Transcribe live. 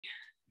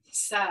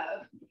So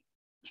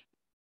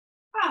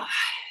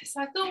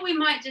I thought we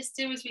might just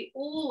do as we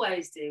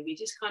always do. We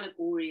just kind of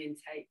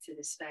orientate to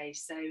the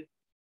space. So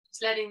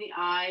just letting the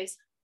eyes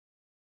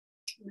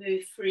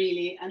move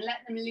freely and let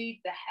them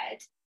lead the head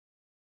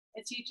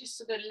as you just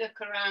sort of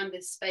look around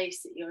the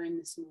space that you're in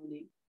this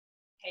morning,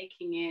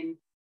 taking in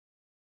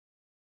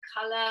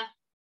colour,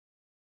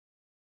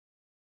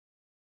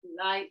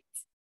 light,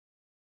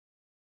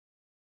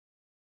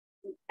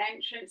 the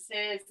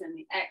entrances and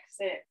the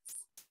exits,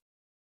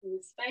 and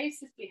the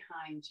spaces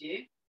behind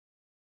you.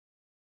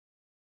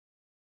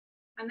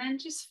 And then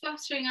just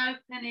fluttering,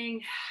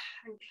 opening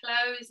and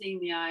closing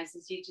the eyes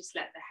as you just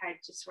let the head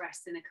just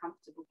rest in a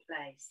comfortable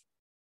place.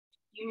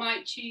 You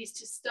might choose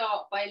to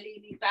start by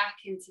leaning back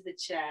into the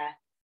chair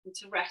and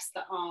to rest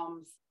the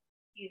arms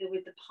either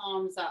with the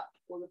palms up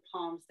or the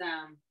palms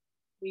down.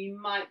 Or you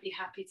might be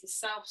happy to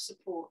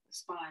self-support the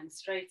spine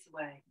straight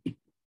away.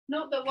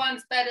 Not that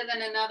one's better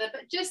than another,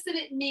 but just that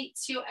it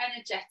meets your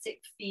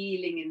energetic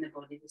feeling in the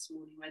body this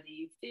morning, whether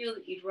you feel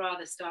that you'd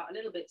rather start a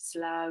little bit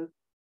slow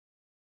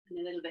and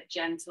a little bit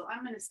gentle.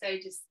 I'm going to stay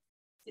just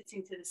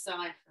sitting to the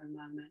side for a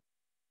moment.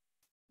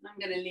 And I'm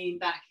going to lean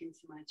back into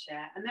my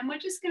chair. And then we're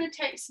just going to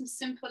take some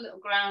simple little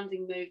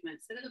grounding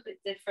movements, a little bit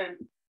different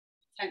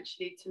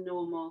potentially to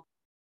normal.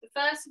 But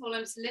first of all,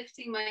 I'm just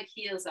lifting my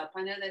heels up.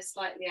 I know they're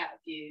slightly out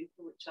of view,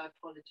 for which I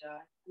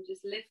apologize. I'm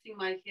just lifting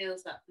my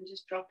heels up and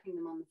just dropping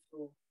them on the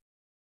floor.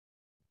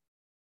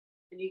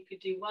 And you could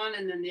do one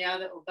and then the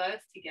other or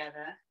both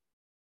together.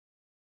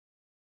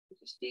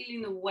 Just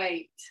feeling the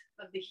weight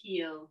of the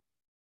heel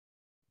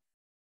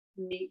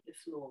meet the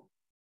floor.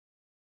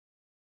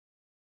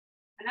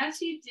 And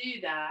as you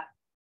do that,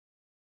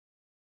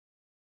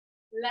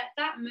 let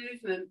that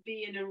movement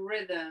be in a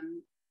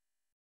rhythm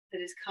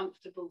that is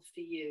comfortable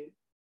for you.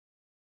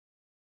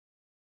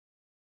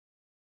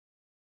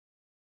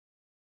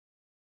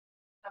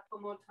 A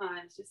couple more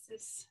times, just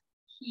this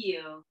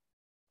heel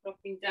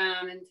dropping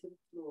down into the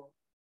floor.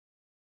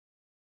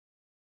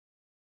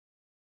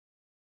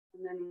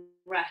 And then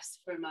rest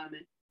for a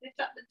moment. Lift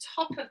up the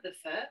top of the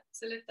foot.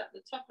 So lift up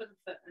the top of the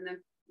foot and then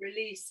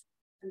release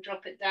and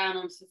drop it down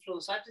onto the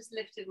floor. So I've just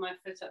lifted my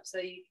foot up so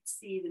you can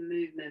see the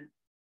movement.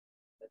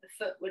 But the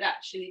foot would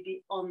actually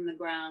be on the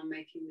ground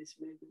making this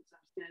movement. So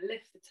I'm just going to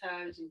lift the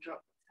toes and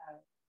drop the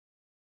toes.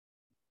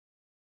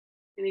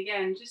 And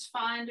again, just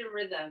find a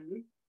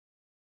rhythm.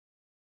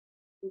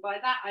 And by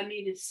that, I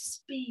mean a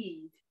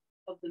speed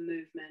of the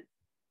movement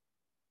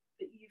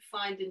that you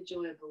find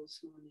enjoyable this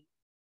morning.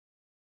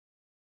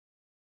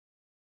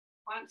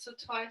 Once or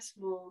twice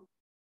more.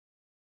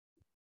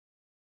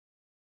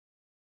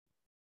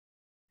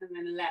 And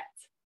then let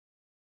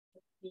the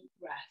feet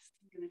rest.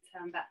 I'm going to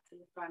turn back to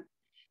the front.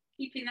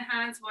 Keeping the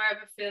hands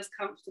wherever feels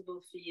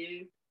comfortable for you.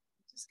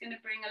 I'm just going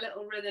to bring a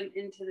little rhythm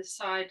into the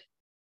side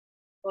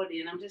body,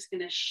 and I'm just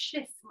going to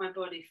shift my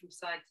body from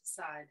side to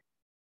side.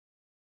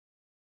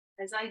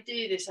 As I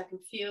do this, I can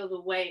feel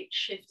the weight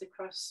shift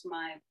across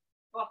my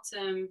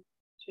bottom,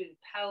 through the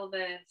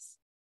pelvis.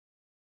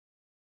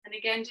 And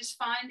again, just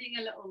finding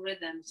a little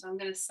rhythm. So I'm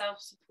going to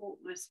self-support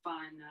my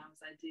spine now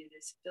as I do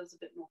this. It feels a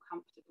bit more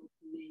comfortable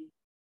for me.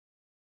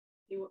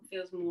 See what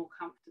feels more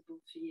comfortable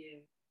for you.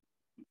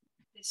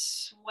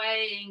 This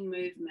swaying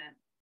movement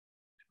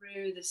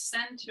through the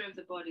center of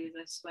the body as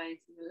I sway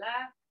to the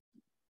left,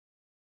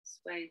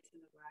 sway to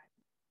the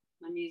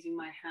right. I'm using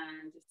my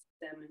hand just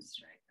to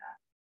demonstrate that.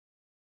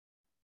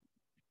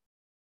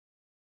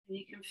 And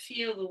you can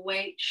feel the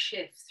weight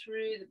shift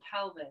through the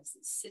pelvis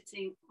that's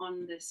sitting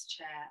on this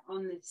chair,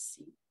 on this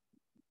seat.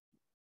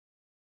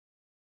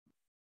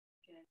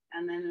 Good.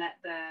 And then let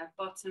the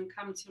bottom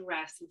come to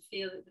rest and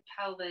feel that the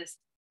pelvis,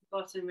 the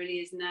bottom really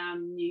is now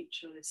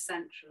neutral, is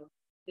central.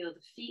 Feel the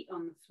feet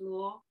on the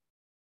floor.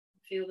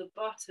 Feel the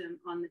bottom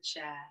on the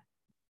chair.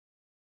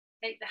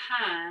 Take the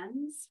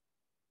hands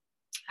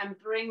and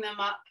bring them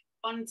up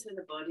onto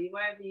the body,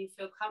 wherever you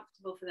feel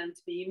comfortable for them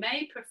to be. You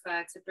may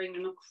prefer to bring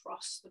them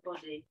across the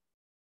body.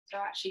 So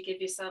actually give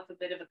yourself a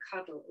bit of a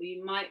cuddle, or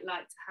you might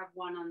like to have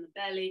one on the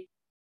belly,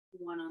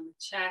 one on the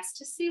chest.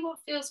 Just see what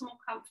feels more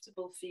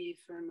comfortable for you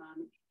for a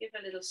moment. Give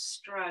a little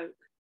stroke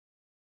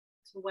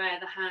to where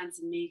the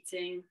hands are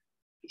meeting.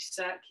 Could be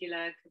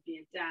circular, could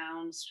be a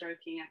down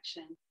stroking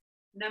action.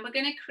 And then we're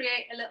going to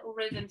create a little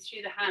rhythm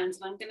through the hands,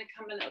 and I'm going to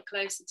come a little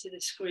closer to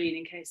the screen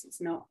in case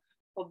it's not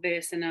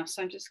obvious enough.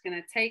 So I'm just going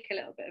to take a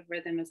little bit of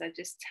rhythm as I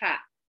just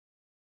tap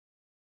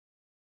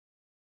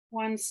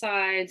one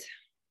side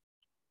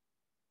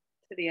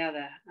to the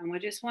other, and we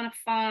just want to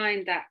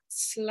find that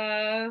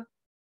slow,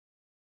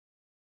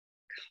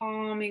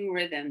 calming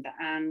rhythm that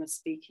Anne was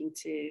speaking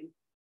to.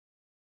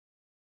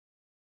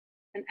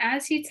 And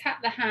as you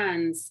tap the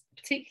hands,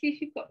 particularly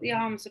if you've got the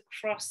arms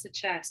across the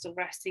chest or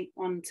resting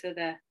onto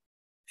the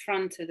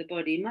front of the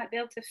body, you might be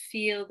able to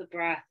feel the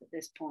breath at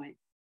this point.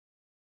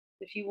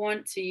 If you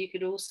want to, you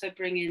could also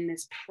bring in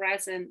this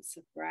presence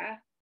of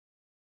breath.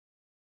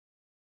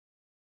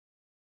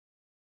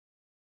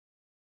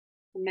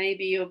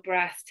 Maybe your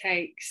breath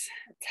takes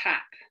a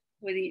tap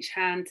with each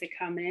hand to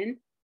come in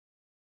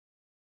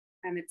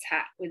and a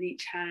tap with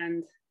each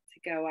hand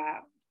go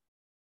out?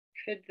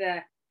 Could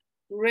the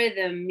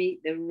rhythm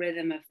meet the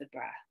rhythm of the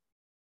breath?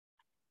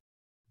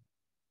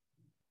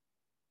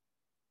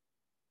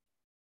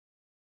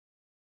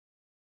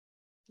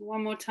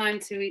 One more time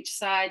to each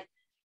side,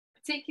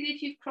 particularly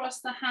if you've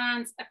crossed the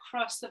hands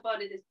across the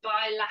body. This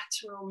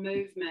bilateral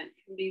movement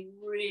can be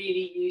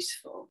really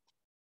useful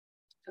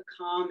for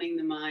calming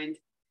the mind,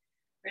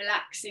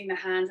 relaxing the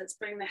hands. Let's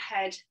bring the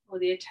head or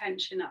the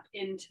attention up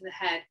into the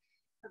head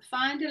and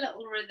find a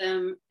little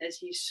rhythm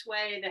as you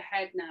sway the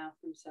head now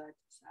from side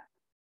to side.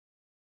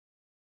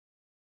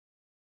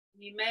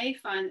 You may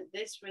find that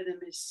this rhythm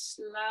is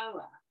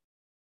slower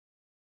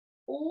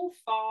or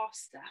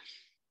faster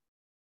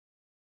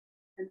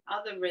than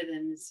other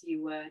rhythms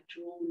you were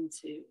drawn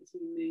to as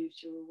you moved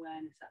your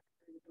awareness up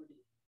through the body.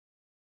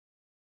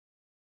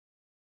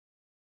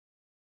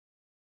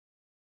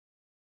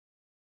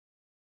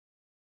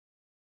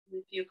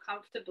 And if you're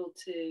comfortable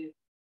to,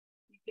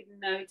 you could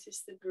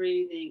notice the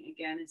breathing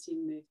again as you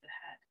move the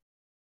head.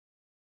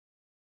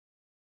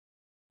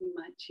 You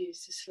might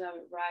choose to slow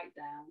it right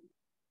down.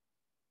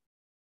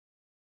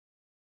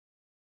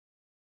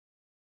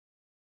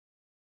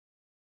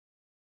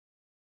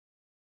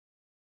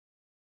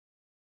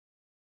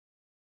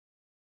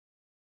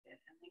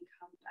 And then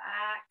come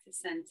back to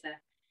center.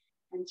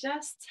 And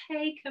just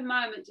take a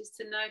moment just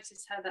to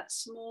notice how that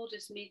small,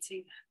 just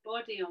meeting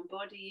body on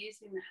body,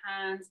 using the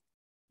hands,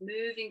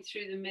 moving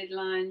through the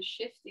midline,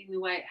 shifting the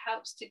weight,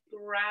 helps to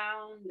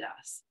ground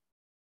us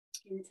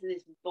into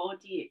this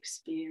body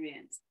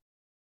experience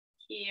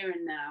here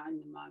and now in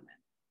the moment.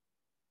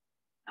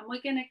 And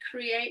we're going to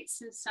create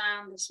some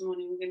sound this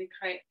morning. We're going to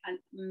create an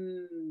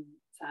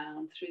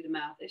sound through the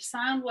mouth. If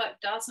sound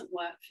work doesn't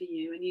work for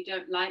you and you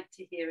don't like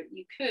to hear it,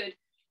 you could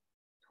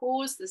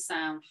pause the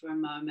sound for a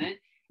moment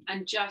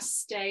and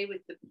just stay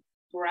with the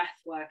breath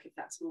work if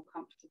that's more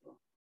comfortable.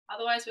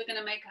 Otherwise, we're going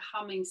to make a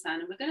humming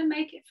sound, and we're going to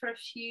make it for a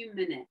few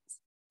minutes.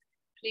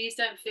 Please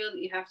don't feel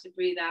that you have to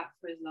breathe out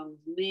for as long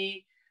as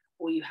me,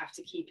 or you have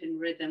to keep in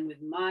rhythm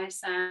with my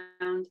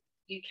sound.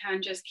 You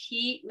can just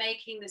keep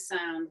making the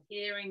sound,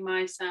 hearing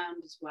my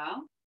sound as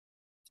well,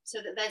 so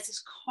that there's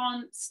this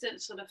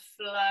constant sort of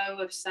flow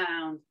of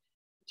sound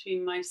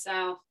between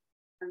myself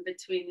and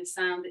between the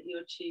sound that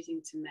you're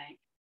choosing to make.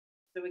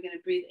 So we're going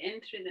to breathe in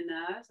through the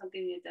nose. I'll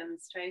give you a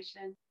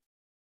demonstration.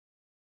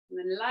 And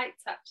then light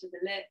touch of the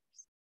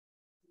lips.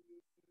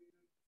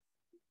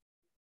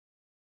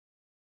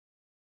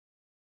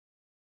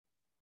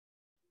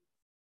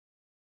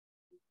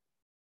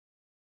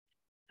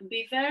 And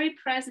be very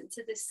present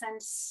to the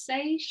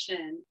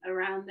sensation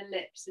around the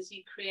lips as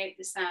you create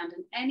the sound.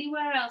 And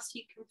anywhere else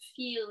you can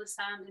feel the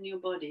sound in your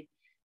body.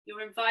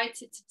 You're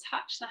invited to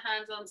touch the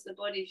hands onto the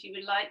body if you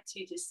would like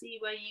to see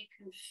where you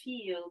can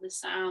feel the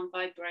sound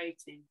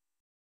vibrating.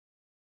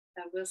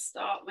 So we'll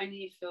start when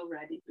you feel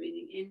ready,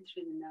 breathing in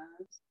through the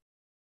nose.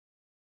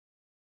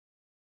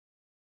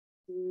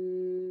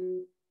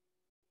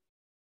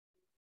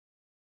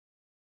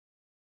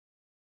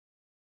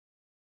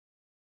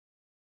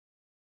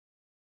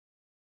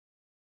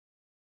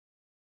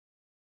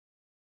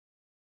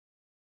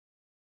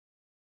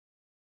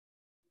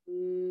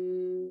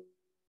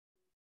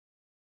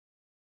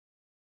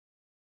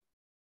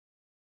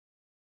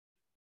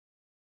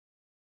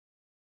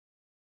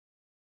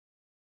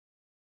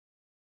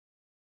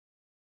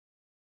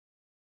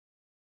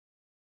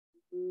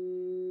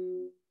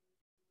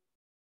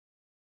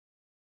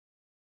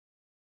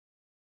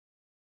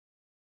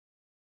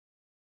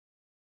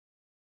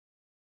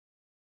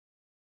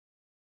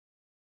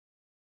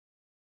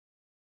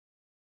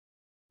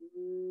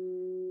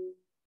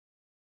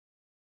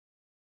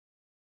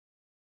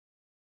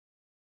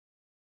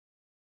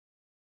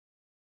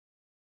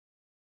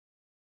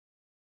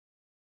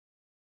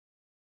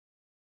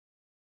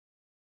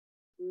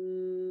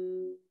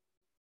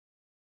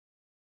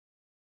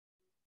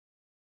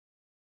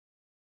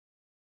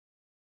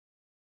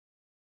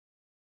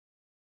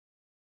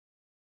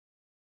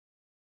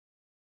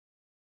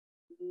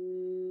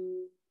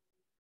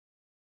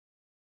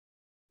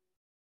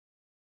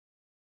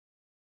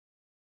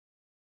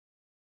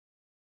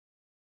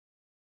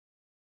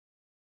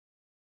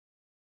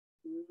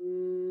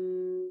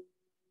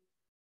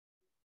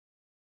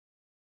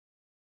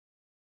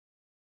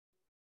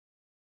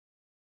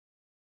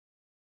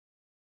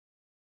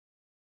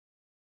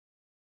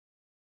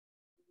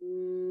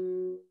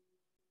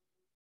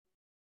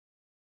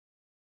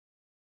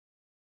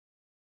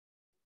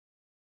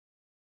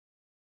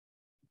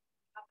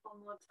 Couple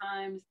more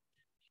times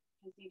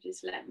as you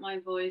just let my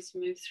voice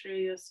move through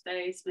your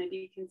space,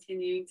 maybe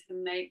continuing to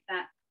make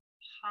that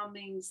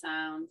humming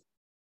sound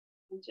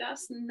and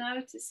just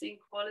noticing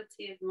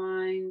quality of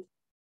mind,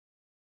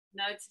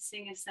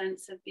 noticing a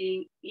sense of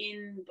being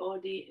in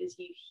body as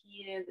you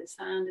hear the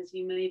sound, as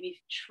you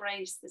maybe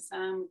trace the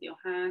sound with your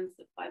hands,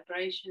 the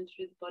vibration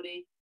through the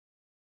body.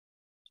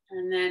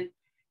 And then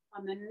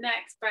on the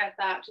next breath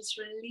out, just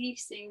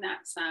releasing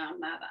that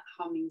sound, now that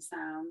humming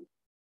sound.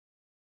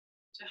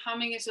 So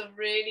humming is a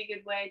really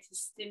good way to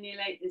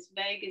stimulate this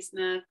vagus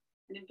nerve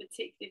And in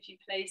particular, if you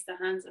place the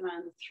hands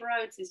around the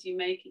throat as you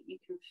make it, you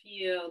can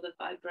feel the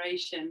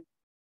vibration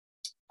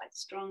quite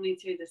strongly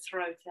through the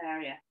throat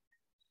area.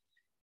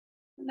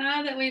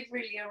 Now that we've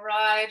really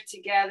arrived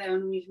together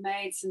and we've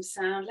made some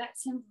sound,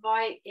 let's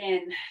invite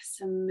in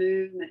some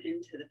movement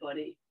into the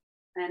body.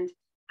 And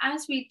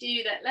as we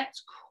do that,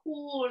 let's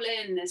call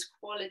in this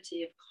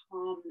quality of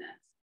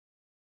calmness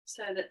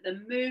so that the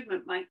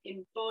movement might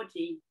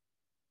embody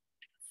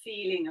a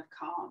feeling of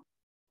calm.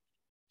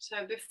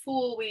 So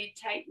before we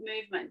take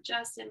movement,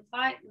 just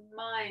invite the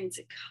mind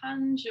to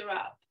conjure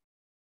up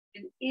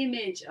an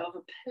image of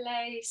a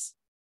place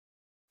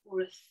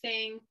or a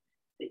thing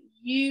that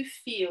you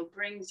feel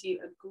brings you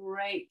a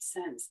great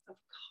sense of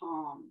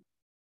calm,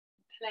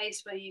 a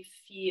place where you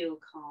feel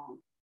calm,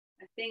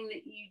 a thing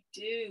that you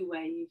do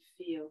where you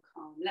feel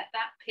calm. Let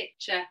that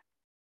picture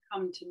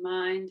come to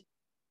mind.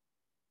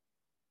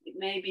 It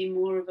may be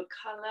more of a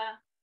colour,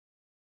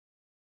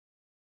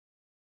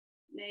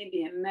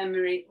 maybe a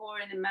memory or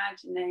an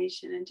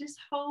imagination, and just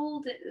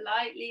hold it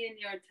lightly in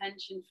your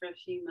attention for a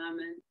few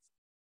moments.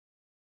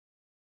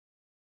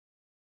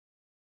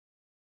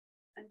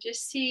 And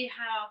just see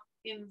how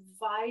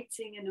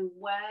inviting an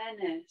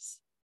awareness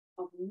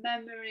of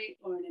memory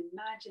or an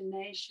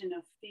imagination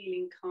of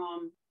feeling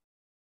calm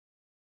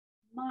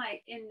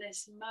might in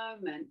this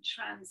moment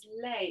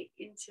translate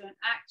into an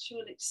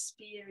actual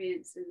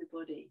experience in the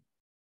body.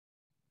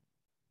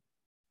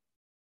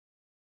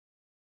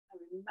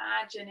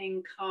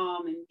 Imagining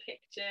calm in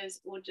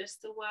pictures or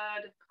just the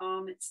word of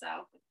calm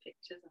itself, if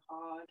pictures are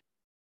hard.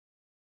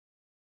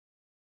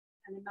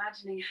 And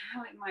imagining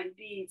how it might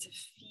be to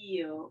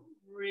feel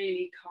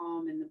really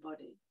calm in the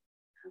body,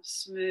 how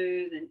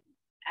smooth and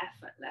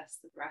effortless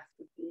the breath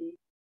would be,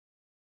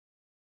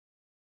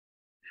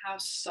 how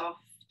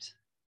soft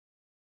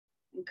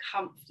and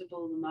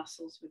comfortable the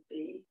muscles would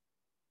be,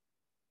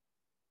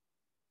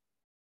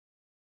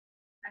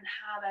 and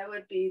how there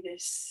would be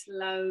this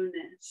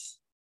slowness,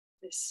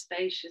 this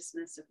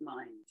spaciousness of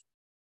mind.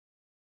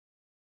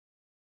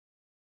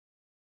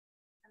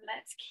 And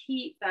let's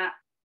keep that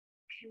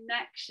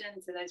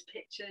connection to those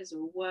pictures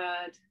or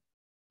word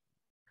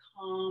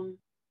calm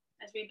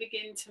as we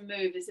begin to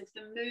move, as if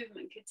the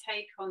movement could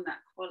take on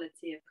that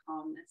quality of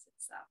calmness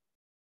itself.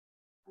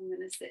 I'm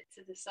going to sit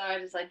to the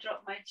side as I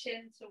drop my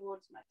chin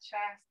towards my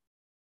chest.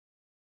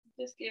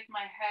 Just give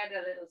my head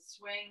a little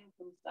swing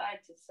from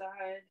side to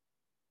side.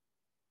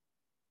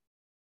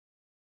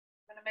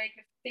 I'm going to make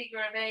a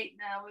figure of 8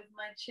 now with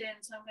my chin,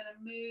 so I'm going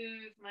to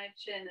move my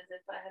chin as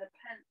if I had a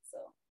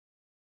pencil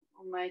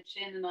on my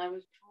chin and I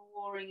was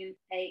drawing an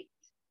 8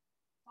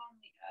 on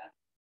the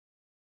earth.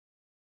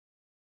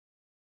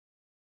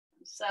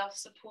 I'm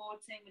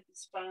self-supporting with the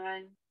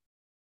spine.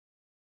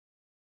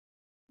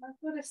 I've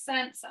got a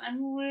sense that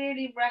I'm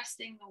really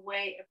resting the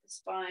weight of the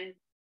spine,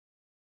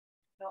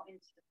 not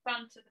into the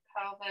front of the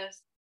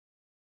pelvis,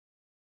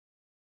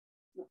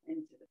 not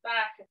into the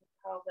back of the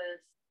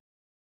pelvis,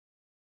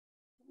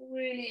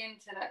 really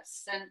into that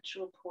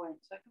central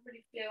point. So I can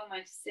really feel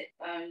my sit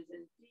bones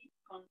in deep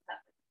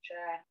contact with the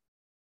chair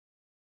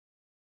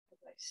as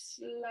I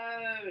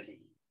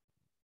slowly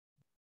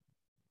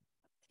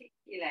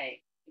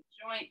articulate the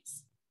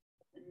joints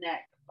of the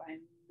neck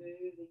by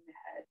moving the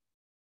head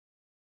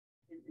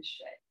in this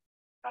shape.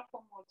 A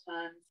couple more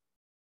times.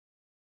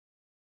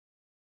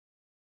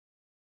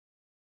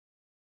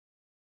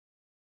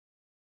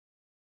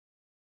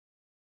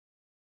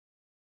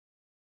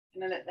 I'm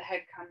going to let the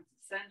head come to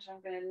the center.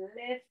 I'm going to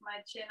lift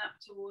my chin up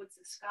towards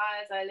the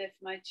sky. As I lift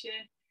my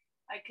chin,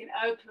 I can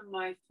open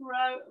my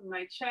throat and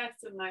my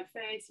chest and my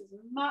face as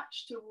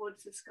much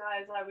towards the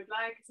sky as I would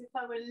like, as if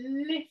I were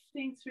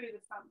lifting through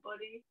the front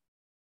body.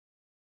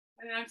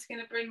 And then I'm just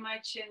going to bring my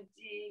chin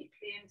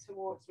deeply in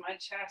towards my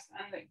chest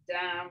and look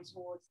down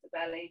towards the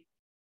belly.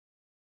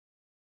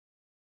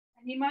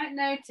 And you might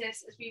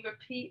notice as we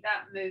repeat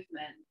that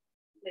movement,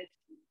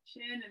 lifting the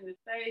chin and the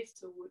face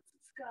towards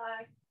the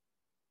sky,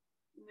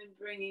 and then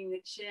bringing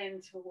the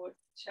chin towards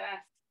the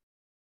chest,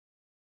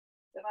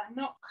 that I'm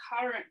not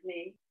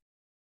currently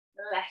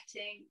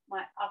letting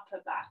my upper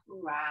back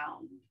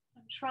round.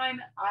 I'm trying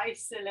to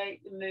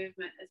isolate the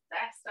movement as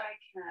best I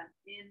can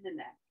in the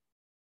neck.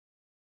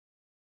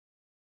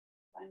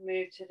 I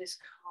move to this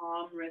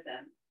calm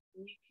rhythm,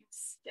 and you can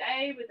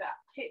stay with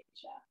that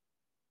picture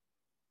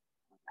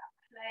of that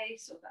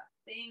place or that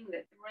thing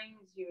that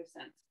brings you a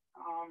sense of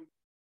calm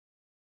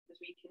as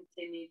we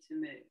continue to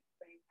move.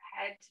 Bring the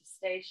head to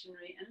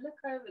stationary and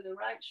look over the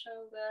right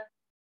shoulder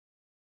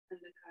and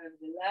look over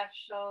the left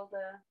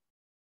shoulder.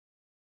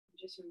 And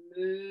just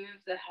move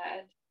the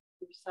head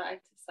from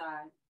side to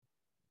side.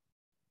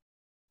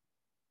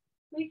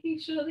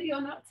 Making sure that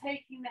you're not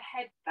taking the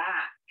head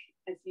back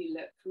as you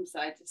look from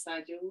side to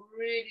side. You're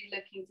really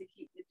looking to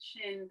keep the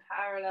chin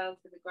parallel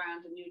to the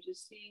ground, and you're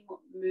just seeing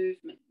what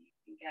movement you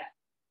can get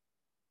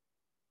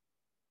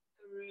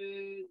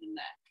through the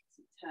neck as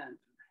you turn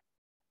from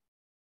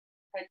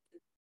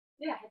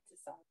head to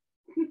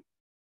side.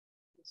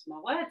 That's my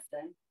words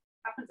then.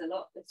 Happens a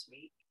lot this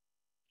week.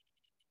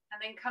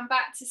 And then come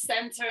back to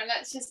center and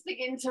let's just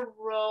begin to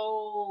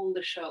roll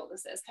the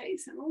shoulders. Let's take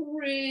some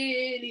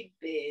really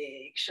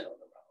big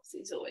shoulder rolls.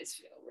 These always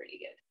feel really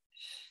good.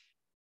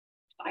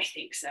 I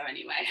think so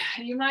anyway.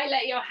 You might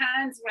let your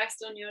hands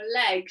rest on your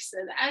legs so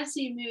that as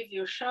you move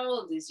your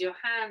shoulders, your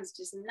hands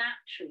just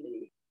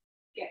naturally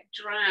get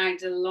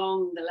dragged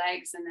along the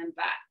legs and then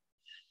back.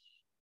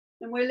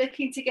 And we're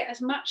looking to get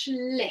as much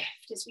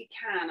lift as we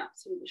can up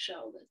through the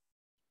shoulders.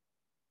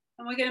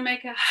 And we're going to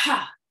make a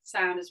ha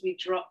sound as we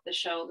drop the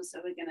shoulders. So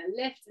we're going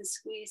to lift and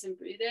squeeze and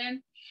breathe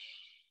in.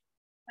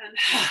 And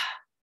ha.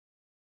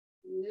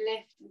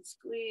 Lift and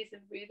squeeze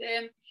and breathe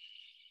in.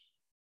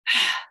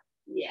 Ha.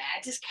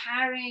 Yeah, just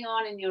carrying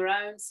on in your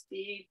own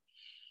speed.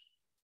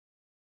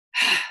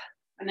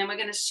 And then we're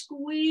going to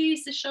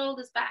squeeze the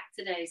shoulders back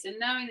today. So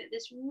knowing that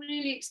this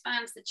really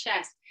expands the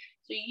chest.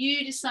 So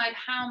you decide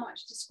how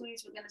much to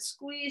squeeze. We're going to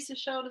squeeze the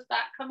shoulders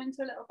back, come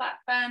into a little back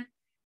bend.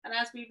 And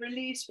as we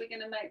release, we're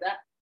going to make that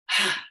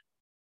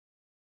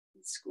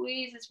and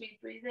squeeze as we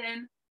breathe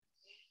in.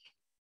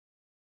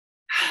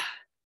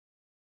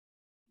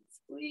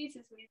 Squeeze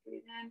as we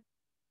breathe in.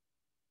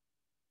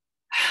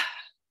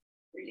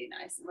 Really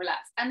nice and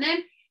relaxed. And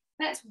then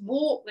let's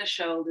walk the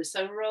shoulders.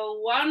 So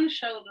roll one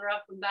shoulder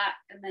up and back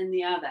and then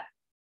the other.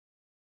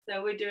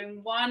 So we're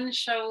doing one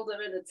shoulder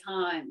at a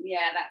time.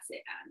 Yeah, that's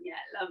it, Anne.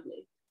 Yeah,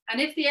 lovely.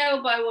 And if the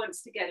elbow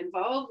wants to get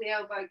involved, the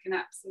elbow can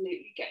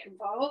absolutely get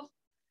involved.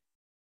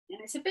 And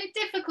it's a bit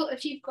difficult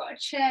if you've got a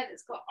chair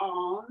that's got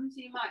arms.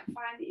 You might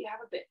find that you have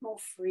a bit more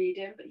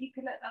freedom, but you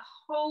can let the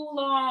whole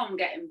arm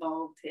get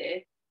involved here.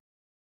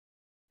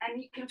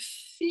 And you can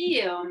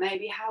feel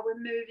maybe how we're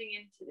moving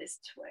into this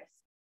twist.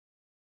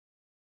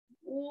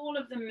 All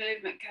of the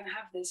movement can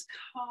have this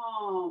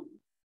calm,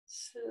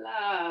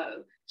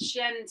 slow,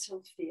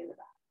 gentle feel about it.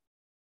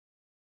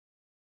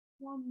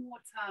 One more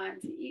time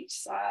to each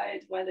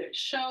side, whether it's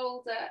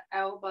shoulder,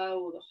 elbow,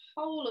 or the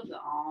whole of the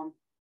arm.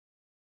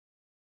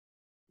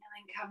 And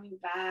then coming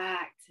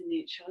back to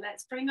neutral.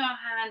 Let's bring our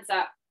hands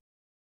up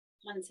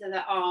onto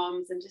the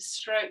arms and just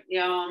stroke the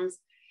arms.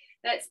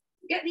 Let's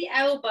get the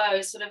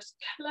elbows sort of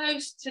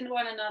close to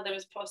one another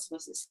as possible.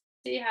 So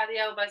see how the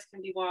elbows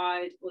can be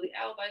wide or the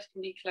elbows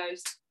can be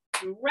close.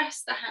 And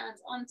rest the hands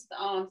onto the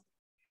arms.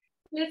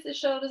 Lift the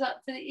shoulders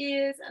up to the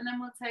ears, and then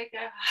we'll take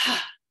a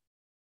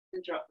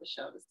and drop the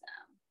shoulders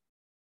down.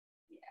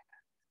 Yeah,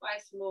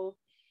 twice more.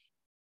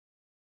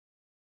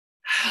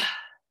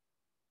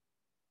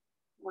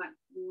 One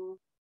more.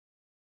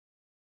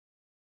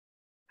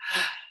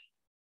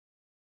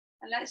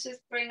 And let's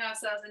just bring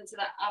ourselves into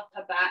that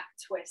upper back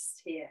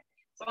twist here.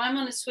 So I'm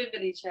on a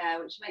swivelly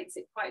chair, which makes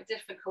it quite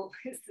difficult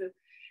because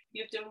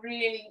you have to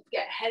really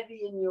get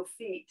heavy in your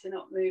feet to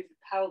not move the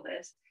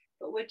pelvis.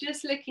 But we're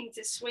just looking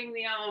to swing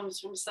the arms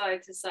from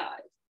side to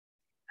side.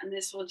 And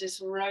this will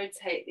just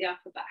rotate the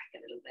upper back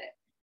a little bit.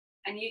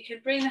 And you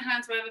can bring the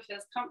hands wherever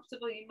feels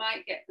comfortable. You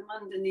might get them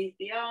underneath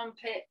the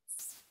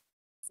armpits.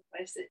 If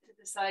I sit to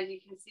the side, you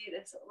can see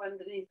this sort of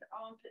underneath the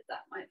armpit.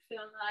 That might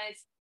feel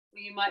nice. Or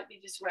you might be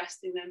just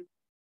resting them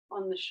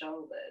on the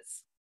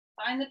shoulders.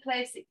 Find the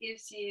place that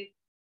gives you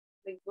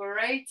the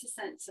greater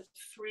sense of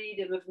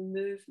freedom of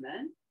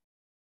movement.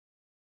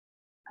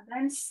 And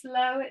then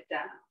slow it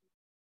down.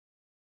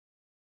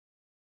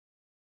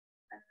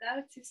 And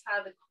notice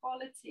how the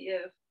quality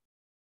of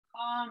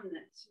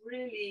calmness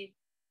really,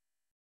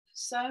 for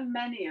so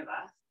many of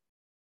us,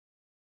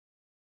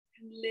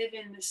 can live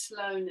in the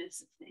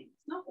slowness of things.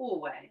 Not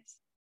always,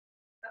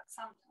 but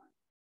sometimes.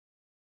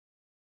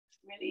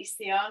 Release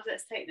the arms.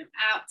 Let's take them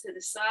out to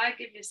the side.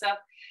 Give yourself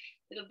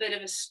a little bit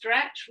of a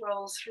stretch.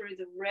 Roll through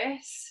the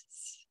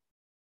wrists.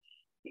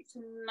 It's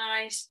a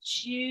nice,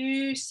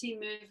 juicy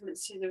movement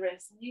through the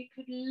wrists. And you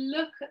could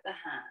look at the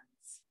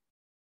hands.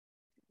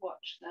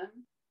 Watch them.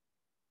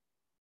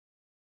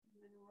 And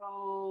then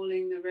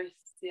rolling the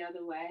wrists the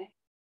other way.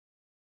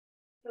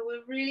 So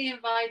we're really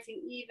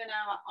inviting even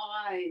our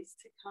eyes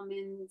to come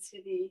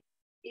into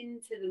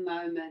the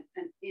moment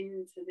and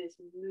into this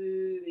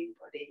moving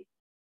body.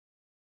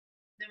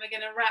 Then we're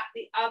going to wrap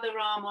the other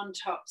arm on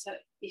top. So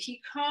if you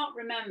can't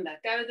remember,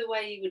 go the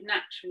way you would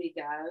naturally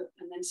go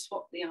and then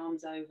swap the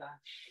arms over.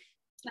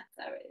 That's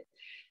how it is.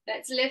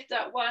 Let's lift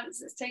up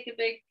once. Let's take a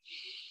big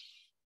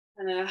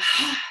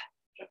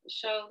drop the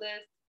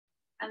shoulders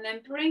and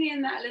then bring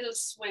in that little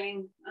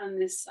swing on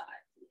this side.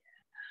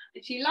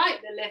 If you like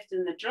the lift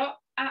and the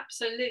drop,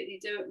 absolutely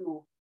do it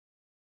more.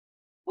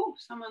 Oh,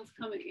 someone's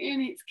coming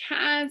in. It's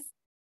Kaz.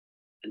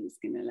 I'm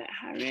just going to let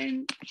her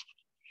in.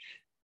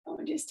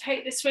 And just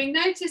take the swing.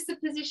 Notice the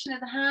position of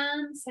the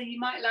hands. So you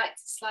might like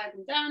to slide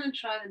them down and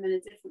try them in a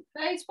different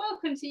place.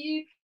 Welcome to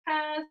you,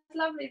 Kaz.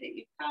 Lovely that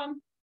you've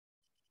come.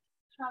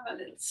 Have a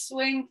little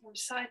swing from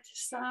side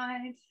to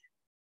side.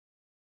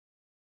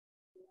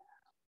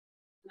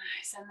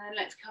 Nice. And then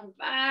let's come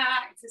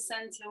back to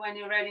center when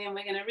you're ready. And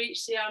we're going to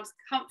reach the arms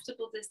a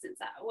comfortable distance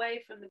out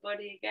away from the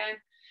body again.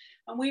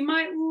 And we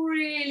might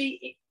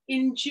really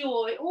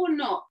enjoy or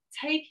not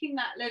taking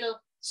that little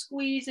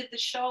squeeze of the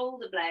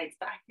shoulder blades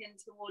back in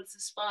towards the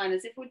spine,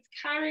 as if we're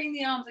carrying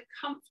the arms a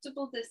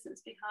comfortable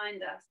distance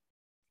behind us.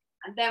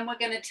 And then we're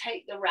going to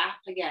take the wrap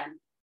again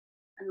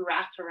and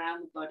wrap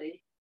around the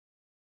body.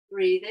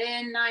 Breathe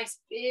in, nice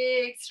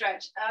big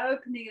stretch,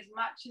 opening as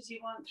much as you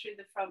want through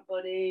the front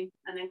body,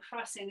 and then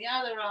crossing the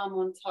other arm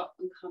on top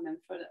and coming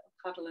for a little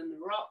cuddle in the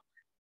rock.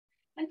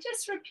 And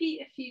just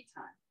repeat a few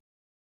times.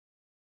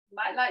 You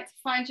might like to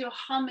find your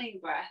humming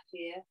breath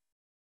here.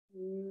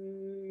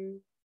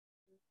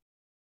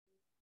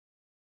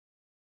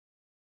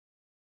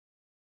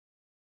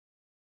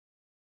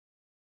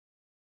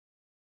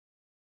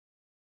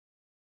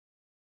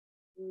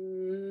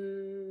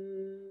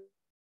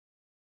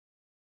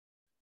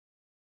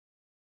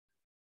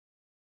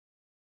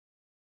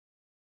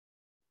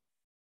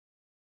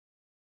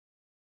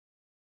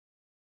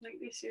 Make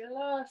this your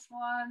last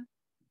one.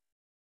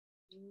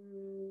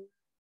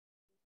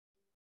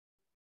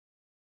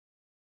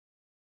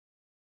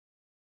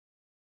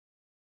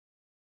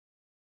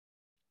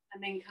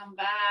 And then come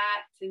back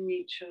to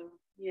neutral.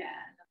 Yeah,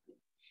 lovely.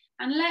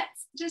 And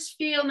let's just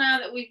feel now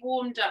that we've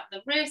warmed up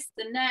the wrist,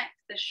 the neck,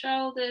 the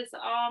shoulders, the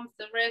arms,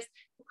 the wrist.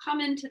 We'll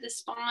come into the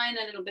spine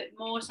a little bit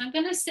more. So I'm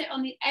going to sit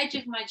on the edge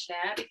of my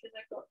chair because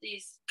I've got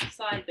these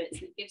side bits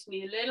and it gives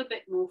me a little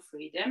bit more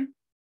freedom.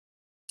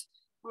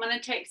 I'm going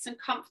to take some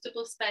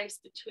comfortable space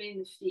between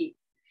the feet.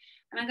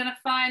 And I'm going to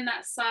find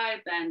that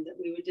side bend that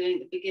we were doing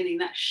at the beginning,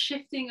 that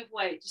shifting of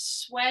weight,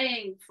 just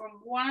swaying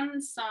from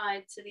one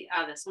side to the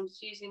other. So I'm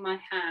just using my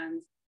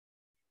hands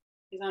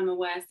because I'm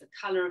aware the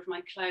color of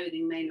my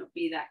clothing may not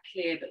be that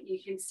clear, but you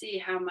can see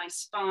how my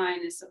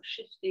spine is sort of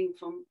shifting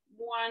from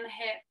one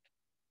hip,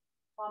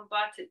 one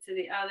buttock to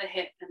the other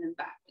hip, and then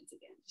backwards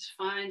again. Just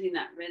finding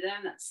that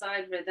rhythm, that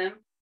side rhythm.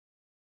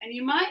 And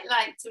you might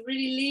like to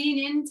really lean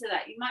into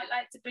that. You might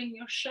like to bring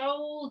your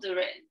shoulder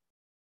in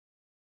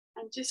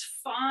and just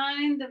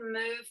find the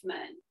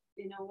movement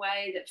in a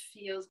way that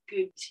feels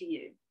good to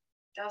you.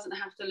 It doesn't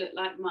have to look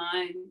like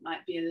mine. It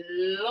might be a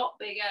lot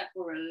bigger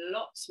or a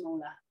lot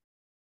smaller.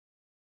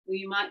 Or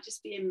you might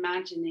just be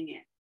imagining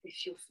it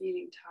if you're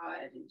feeling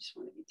tired and just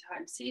want to be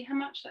tired. See how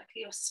much like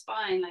your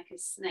spine, like a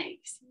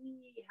snake.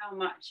 See how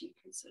much you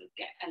can sort of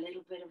get a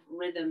little bit of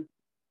rhythm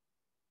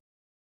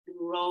and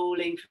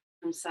rolling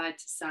from side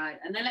to side.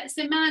 And then let's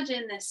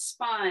imagine this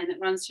spine that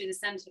runs through the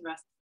center of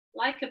us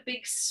like a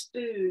big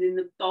spoon in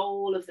the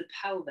bowl of the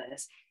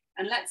pelvis.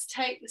 And let's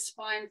take the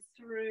spine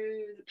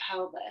through the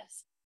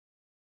pelvis.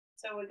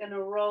 So we're going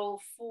to roll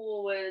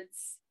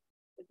forwards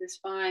with the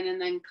spine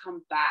and then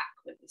come back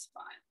with the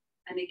spine.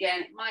 And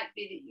again, it might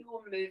be that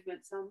your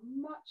movements are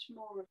much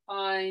more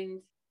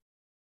refined,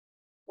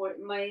 or it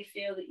may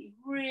feel that you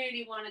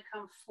really want to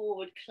come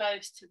forward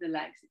close to the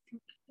legs. It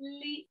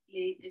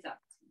completely is up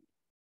to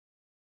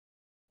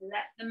you.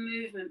 Let the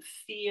movement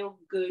feel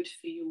good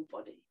for your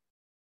body.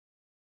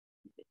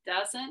 If it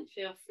doesn't,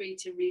 feel free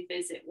to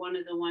revisit one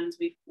of the ones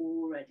we've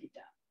already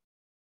done.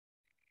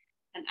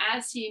 And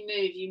as you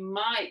move, you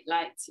might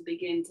like to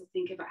begin to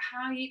think about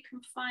how you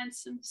can find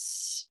some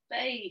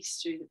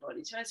space through the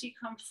body. So as you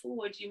come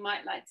forward, you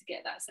might like to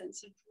get that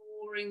sense of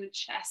drawing the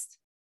chest,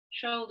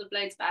 shoulder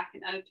blades back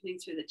and opening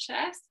through the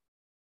chest.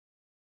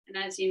 And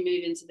as you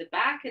move into the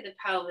back of the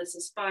pelvis,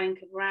 the spine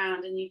could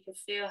round and you can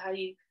feel how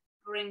you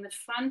bring the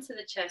front of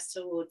the chest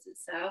towards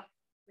itself,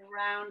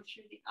 around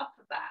through the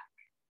upper back.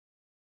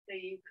 So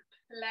you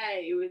could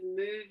play with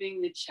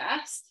moving the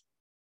chest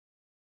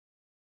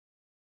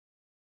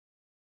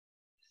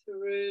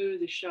through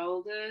the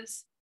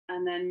shoulders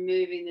and then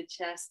moving the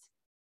chest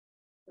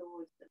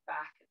towards the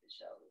back of the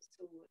shoulders,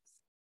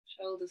 towards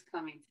shoulders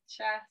coming to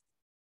chest.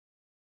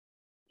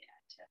 Yeah,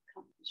 chest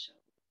coming to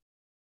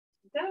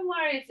shoulders. Don't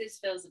worry if this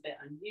feels a bit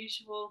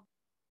unusual.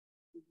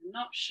 If you're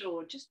not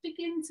sure, just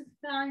begin to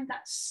find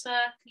that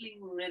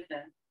circling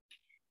rhythm.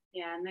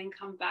 Yeah, and then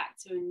come back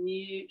to a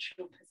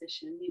neutral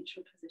position,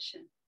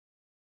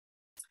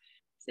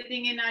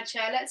 Sitting in our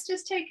chair, let's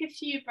just take a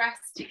few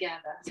breaths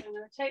together. So I'm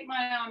going to take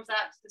my arms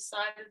out to the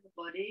side of the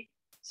body,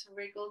 so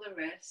wriggle the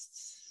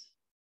wrists.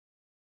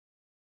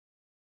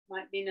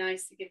 Might be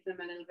nice to give them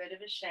a little bit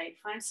of a shake.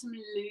 Find some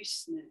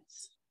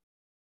looseness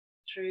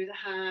through the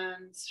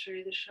hands,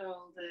 through the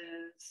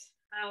shoulders.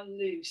 How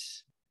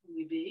loose can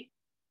we be?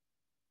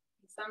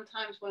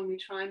 Sometimes when we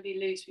try and be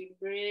loose, we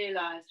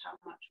realize how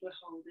much we're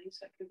holding.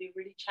 So it can be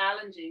really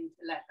challenging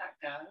to let that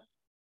go.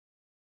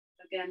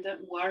 Again,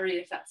 don't worry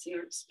if that's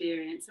your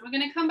experience. And we're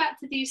going to come back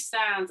to these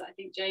sounds. I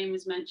think Jane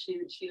was mentioning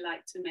that she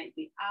liked to make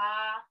the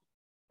ah,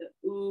 the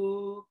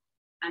ooh,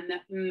 and the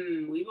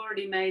We've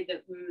already made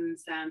the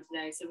sound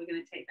today. So we're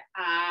going to take the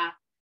ah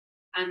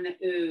and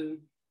the ooh.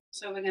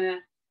 So we're going to,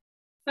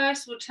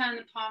 first we'll turn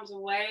the palms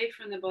away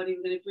from the body.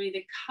 We're going to breathe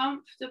a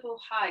comfortable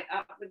height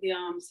up with the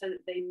arms so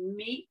that they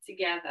meet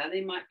together.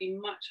 They might be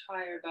much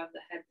higher above the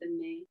head than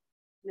me.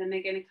 And then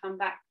they're going to come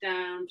back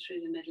down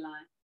through the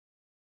midline.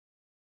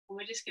 And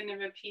we're just going to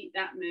repeat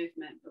that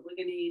movement, but we're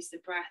going to use the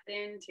breath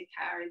in to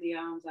carry the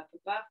arms up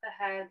above the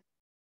head.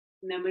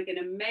 And then we're going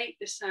to make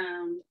the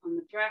sound on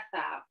the breath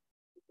out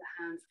as the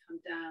hands come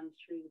down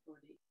through the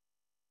body.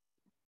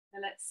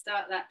 Now let's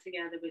start that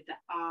together with the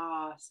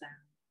ah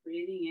sound.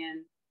 Breathing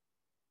in.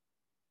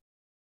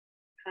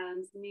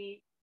 Hands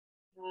meet,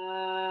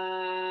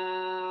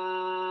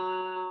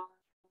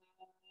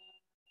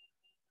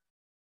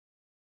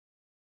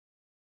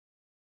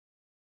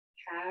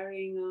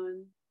 Carrying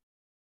on.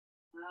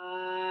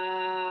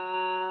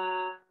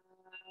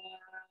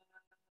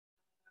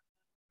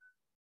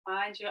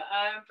 Find your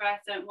own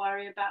breath. Don't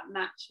worry about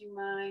matching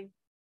mine.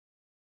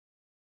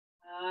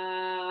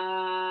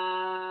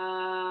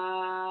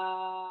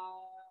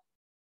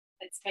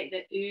 Let's take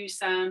the ooh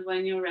sound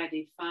when you're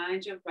ready.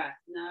 Find your breath.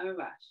 No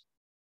rush.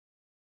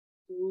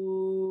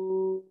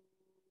 Ooh.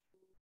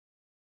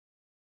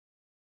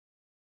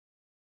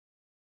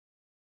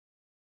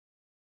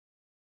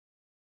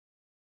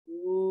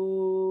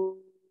 Ooh.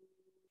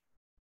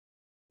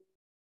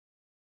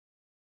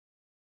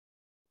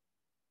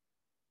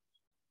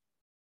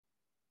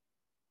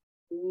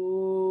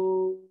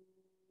 Ooh.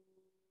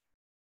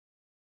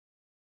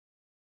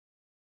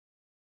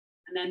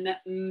 And then the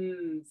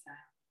sound.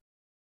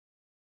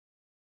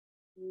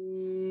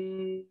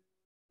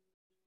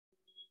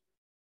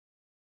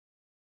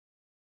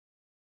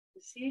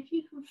 See if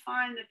you can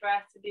find the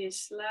breath to be as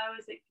slow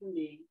as it can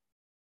be.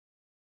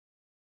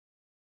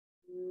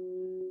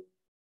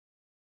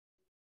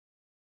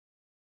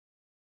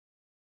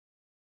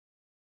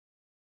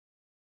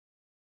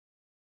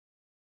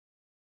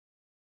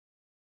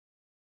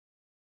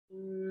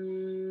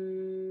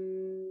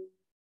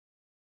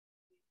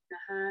 The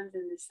hands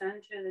in the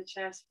center of the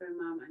chest for a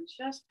moment,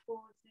 just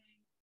pausing.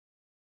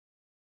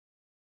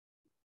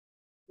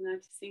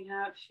 Noticing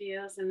how it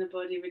feels in the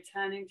body,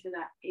 returning to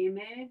that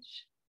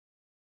image,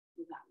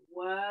 to that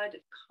word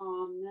of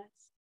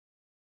calmness.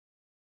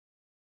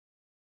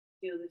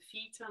 Feel the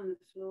feet on the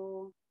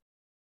floor,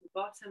 the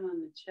bottom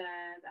on the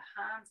chair,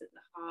 the hands at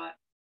the heart.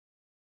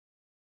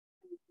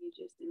 And you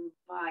just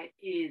invite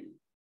in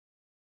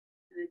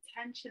an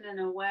attention and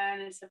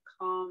awareness of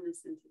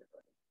calmness into the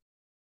body.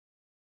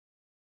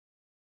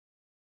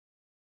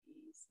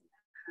 Ease in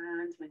the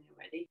hands when you're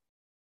ready.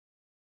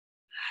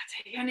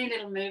 Take any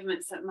little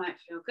movements that might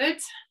feel good.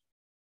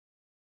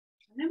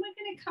 And then we're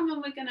going to come and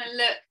we're going to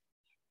look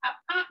at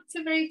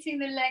activating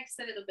the legs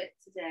a little bit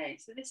today.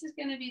 So this is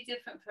going to be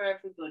different for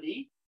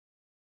everybody.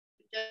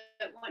 I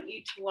don't want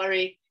you to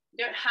worry.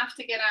 You don't have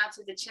to get out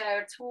of the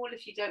chair at all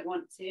if you don't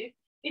want to.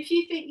 If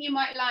you think you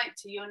might like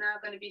to, you're now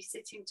going to be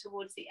sitting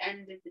towards the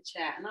end of the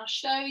chair. And I'll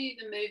show you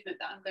the movement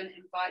that I'm going to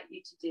invite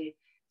you to do.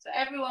 So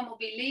everyone will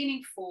be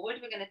leaning forward.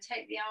 We're going to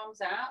take the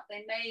arms out.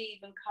 They may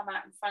even come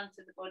out in front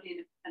of the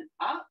body and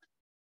up.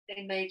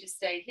 They may just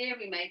stay here.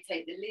 We may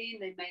take the lean.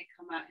 They may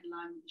come out in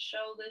line with the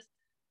shoulders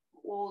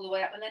all the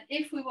way up. And then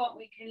if we want,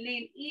 we can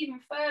lean even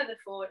further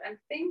forward and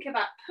think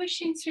about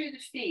pushing through the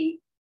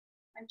feet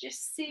and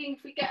just seeing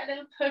if we get a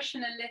little push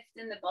and a lift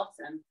in the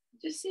bottom.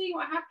 Just seeing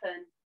what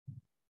happens.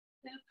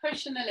 A little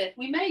push and a lift.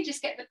 We may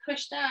just get the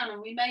push down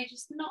and we may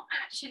just not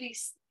actually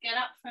get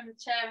up from the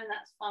chair, and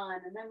that's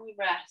fine. And then we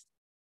rest.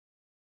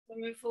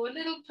 We move forward, a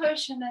little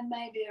push and then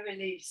maybe a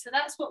release. So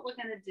that's what we're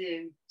going to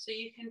do. So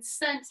you can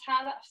sense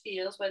how that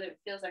feels, whether it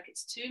feels like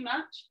it's too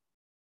much,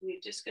 we're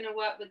just going to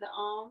work with the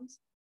arms,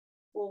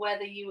 or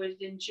whether you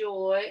would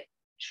enjoy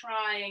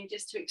trying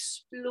just to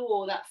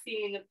explore that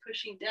feeling of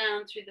pushing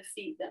down through the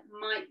feet that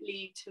might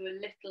lead to a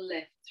little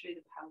lift through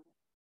the pelvis.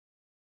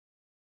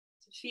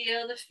 So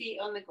feel the feet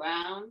on the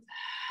ground.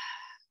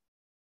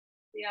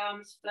 The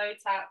arms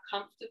float out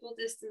comfortable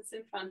distance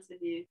in front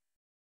of you.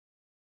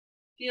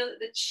 Feel that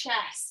the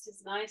chest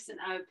is nice and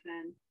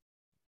open,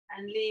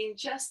 and lean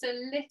just a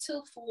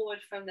little forward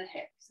from the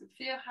hips, and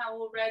feel how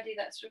already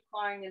that's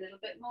requiring a little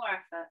bit more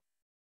effort.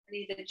 And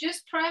either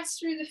just press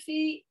through the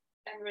feet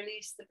and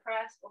release the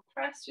press, or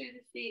press through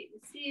the feet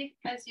and see if,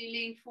 as you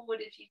lean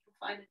forward, if you can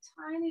find a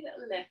tiny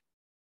little lift.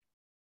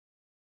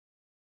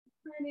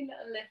 Tiny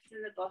little lift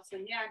in the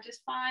bottom. Yeah,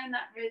 just find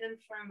that rhythm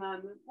for a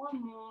moment.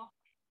 One more.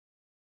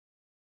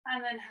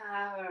 And then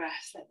have a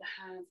rest. Let the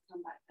hands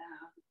come back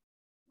down.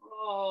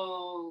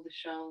 Roll the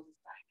shoulders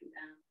back and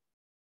down.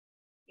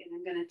 And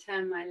I'm going to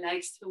turn my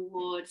legs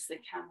towards the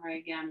camera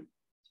again.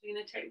 So we're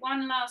going to take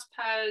one last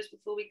pose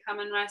before we come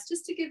and rest,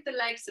 just to give the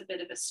legs a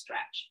bit of a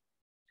stretch.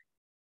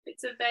 If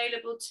it's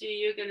available to you,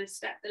 you're going to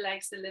step the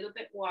legs a little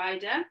bit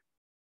wider.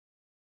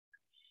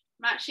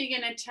 I'm actually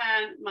going to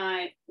turn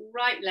my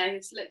right leg.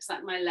 This looks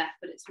like my left,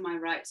 but it's my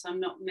right, so I'm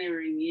not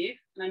mirroring you.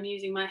 And I'm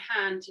using my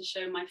hand to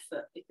show my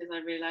foot because I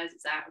realize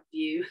it's out of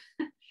view.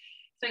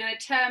 So I'm going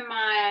to turn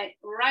my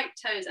right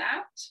toes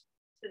out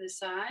to the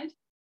side.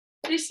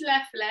 This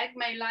left leg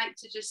may like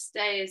to just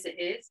stay as it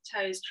is,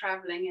 toes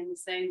traveling in the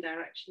same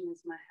direction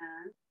as my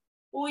hand.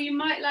 Or you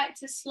might like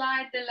to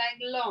slide the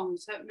leg long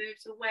so it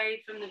moves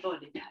away from the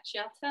body. Actually,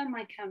 I'll turn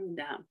my camera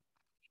down.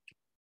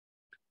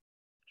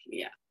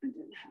 Yeah, I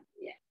don't have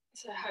it yet.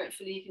 So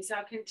hopefully you can, so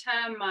I can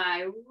turn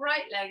my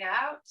right leg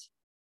out.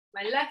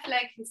 My left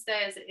leg can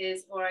stay as it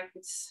is, or I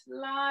could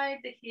slide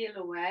the heel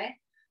away,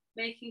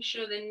 making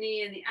sure the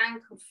knee and the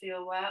ankle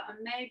feel well, and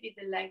maybe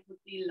the leg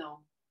would be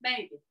long.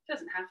 Maybe, it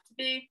doesn't have to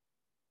be,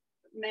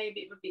 but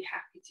maybe it would be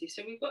happy to.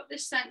 So we've got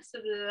this sense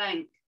of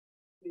length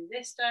through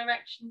this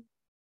direction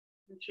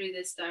and through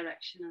this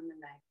direction on the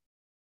leg.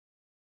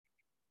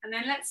 And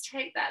then let's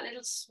take that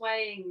little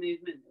swaying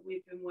movement that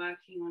we've been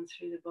working on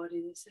through the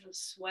body, this little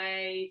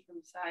sway from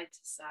side to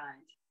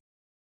side.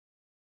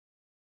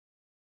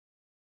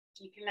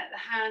 You can let the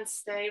hands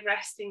stay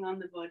resting on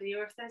the body,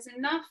 or if there's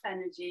enough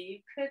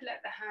energy, you could let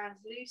the hands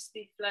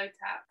loosely float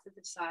out to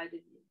the side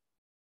of you.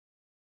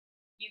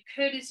 You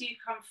could, as you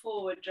come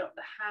forward, drop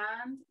the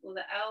hand or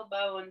the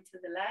elbow onto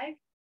the leg,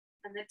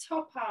 and the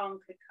top arm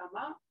could come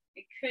up.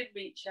 It could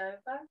reach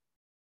over,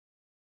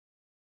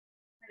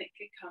 and it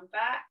could come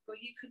back, or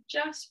you could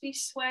just be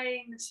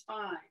swaying the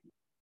spine.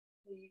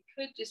 Or you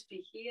could just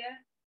be here.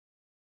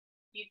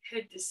 You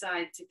could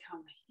decide to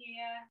come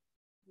here,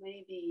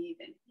 maybe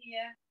even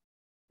here.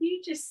 You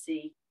just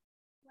see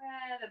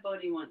where the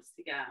body wants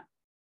to go.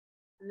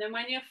 And then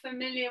when you're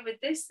familiar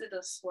with this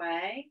little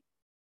sway,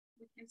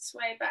 we can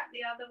sway back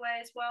the other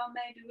way as well,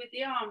 maybe with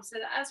the arm, so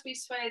that as we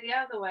sway the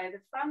other way, the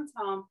front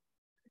arm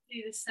could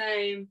do the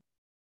same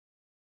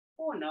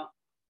or not.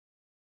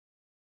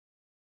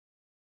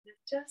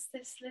 It's just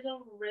this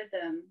little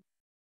rhythm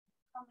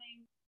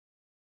coming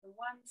to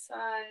one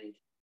side,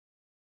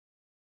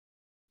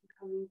 and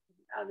coming to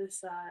the other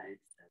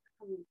side, so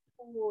coming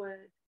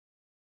forward.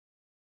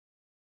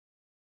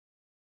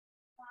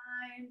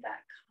 Find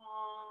that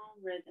calm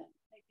rhythm.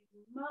 Take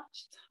as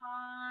much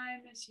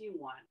time as you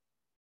want.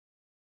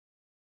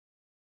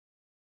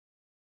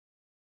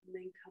 And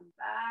then come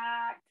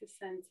back to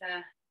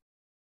center.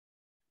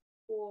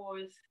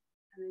 Pause.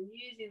 And then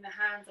using the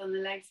hands on the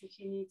legs if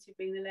you need to,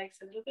 bring the legs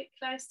a little bit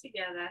close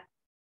together.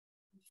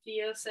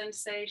 Feel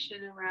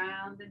sensation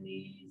around the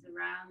knees,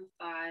 around the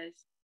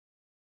thighs.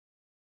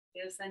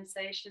 Feel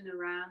sensation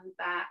around the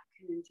back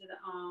and into the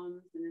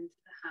arms and into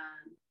the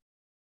hands.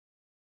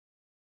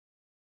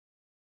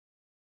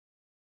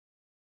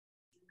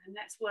 And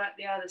let's work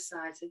the other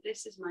side. So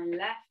this is my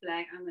left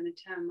leg. I'm going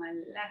to turn my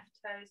left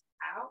toes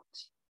out.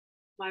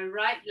 My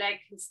right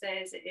leg can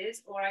stay as it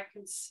is, or I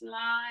can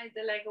slide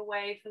the leg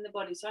away from the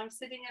body. So I'm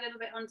sitting a little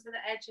bit onto the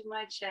edge of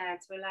my chair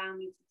to allow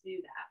me to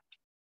do that.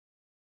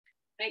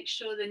 Make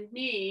sure the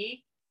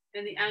knee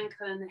and the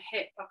ankle and the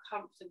hip are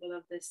comfortable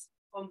of this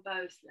on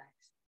both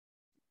legs.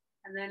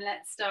 And then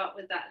let's start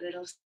with that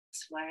little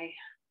sway.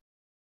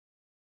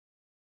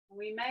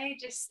 We may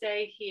just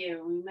stay here,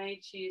 or we may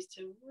choose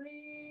to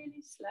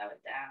really slow it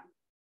down.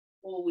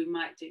 Or we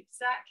might do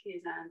exactly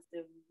as Anne's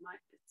doing. We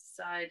might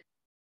decide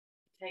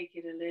to take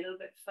it a little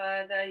bit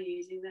further,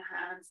 using the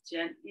hands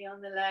gently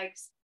on the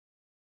legs.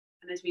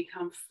 And as we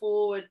come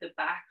forward, the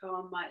back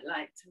arm might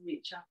like to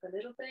reach up a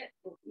little bit,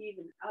 or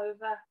even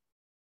over.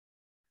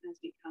 And as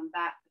we come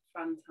back, the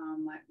front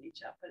arm might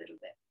reach up a little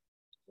bit,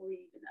 or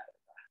even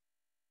over.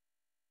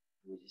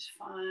 And we're just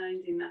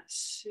finding that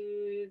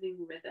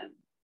soothing rhythm.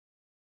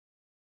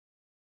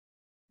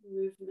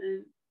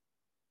 Movement.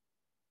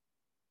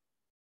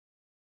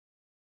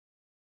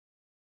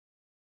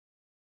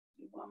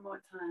 Do one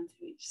more time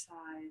to each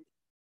side.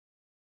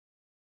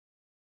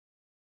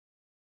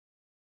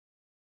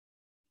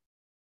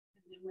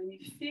 And then when you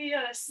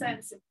feel a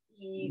sense of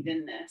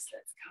evenness,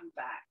 let's come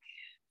back.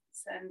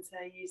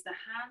 Center, use the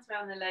hands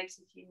around the legs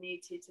if you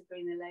need to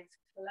bring the legs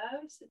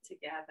closer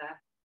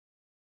together.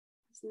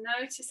 Just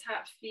notice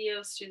how it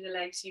feels through the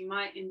legs. You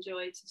might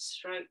enjoy to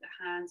stroke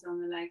the hands on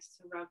the legs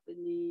to rub the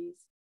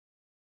knees.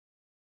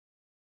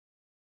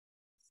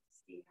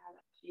 See how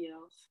that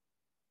feels.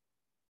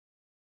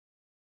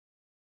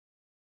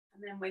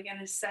 And then we're going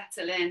to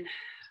settle in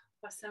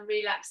for some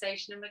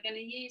relaxation, and we're going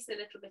to use a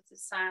little bit of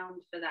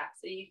sound for that.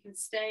 So you can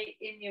stay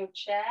in your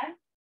chair.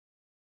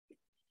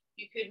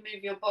 You could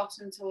move your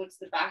bottom towards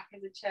the back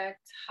of the chair,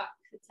 tuck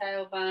the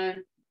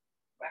tailbone,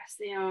 rest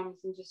the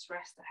arms and just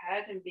rest the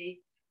head, and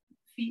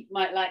feet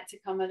might like to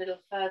come a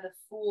little further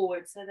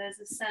forward. So there's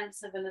a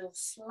sense of a little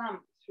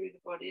slump through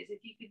the body, as if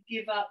you could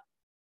give up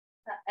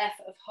that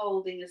effort of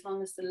holding as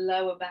long as the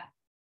lower back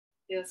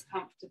feels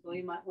comfortable.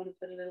 You might want to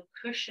put a little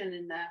cushion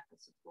in there for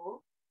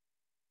support.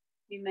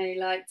 You may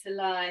like to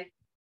lie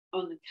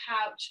on the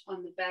couch,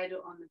 on the bed,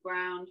 or on the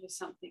ground with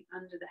something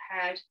under the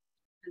head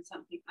and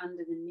something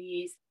under the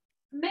knees.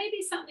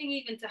 Maybe something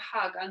even to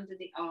hug under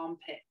the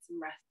armpits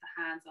and rest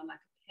the hands on, like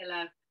a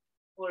pillow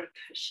or a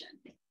cushion.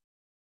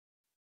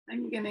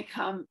 And you're going to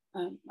come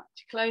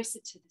much closer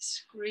to the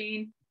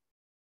screen.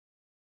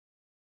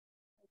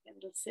 Take a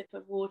little sip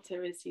of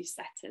water as you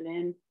settle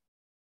in.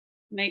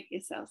 Make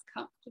yourselves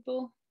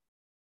comfortable.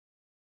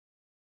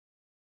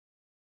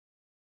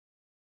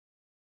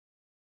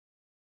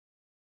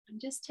 And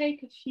just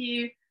take a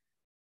few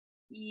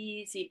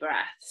easy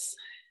breaths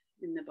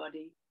in the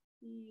body.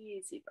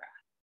 Easy breath.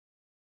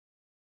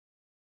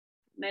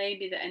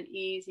 Maybe that an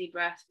easy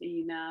breath for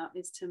you now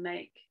is to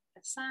make a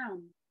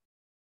sound.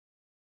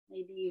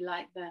 Maybe you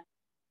like the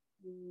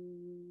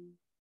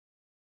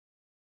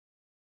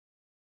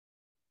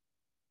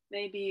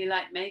Maybe you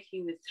like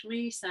making the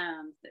 3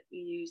 sounds that we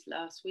used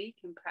last week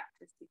and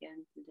practiced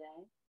again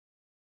today.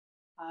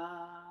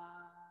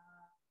 Ah.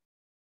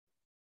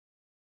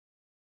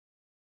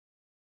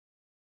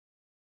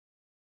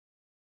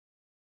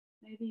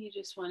 Maybe you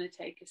just want to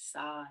take a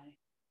sigh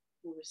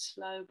or a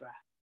slow breath.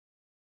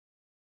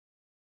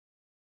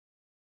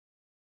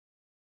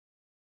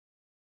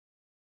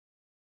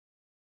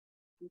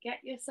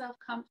 Get yourself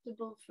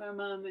comfortable for a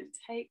moment.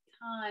 Take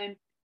time.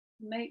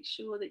 Make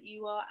sure that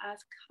you are as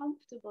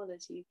comfortable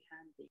as you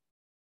can be.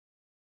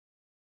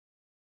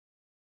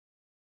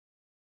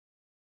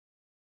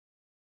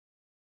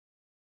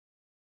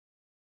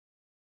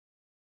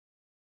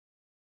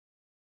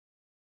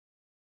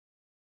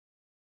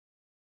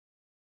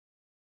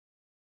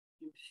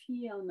 And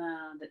feel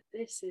now that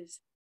this is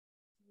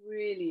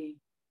really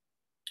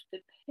the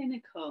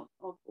pinnacle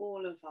of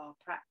all of our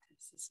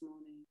practice this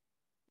morning.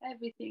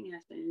 Everything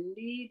has been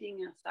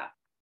leading us up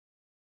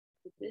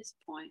to this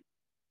point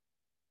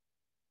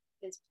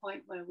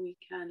where we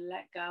can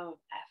let go of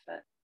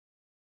effort.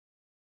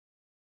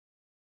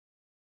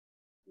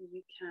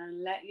 You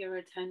can let your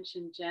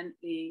attention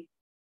gently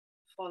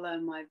follow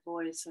my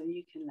voice, or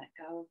you can let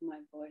go of my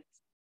voice.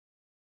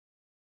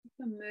 You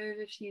can move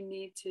if you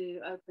need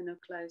to, open or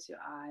close your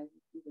eyes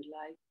if you would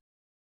like.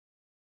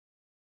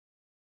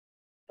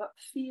 But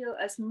feel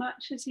as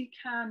much as you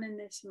can in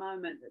this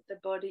moment that the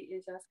body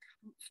is as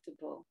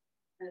comfortable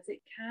as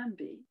it can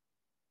be,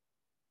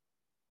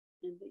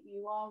 and that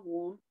you are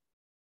warm.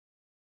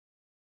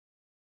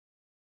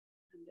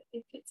 And that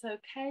if it's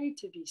okay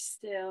to be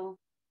still,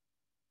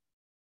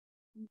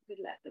 you could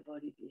let the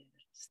body be a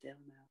little still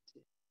now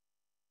too.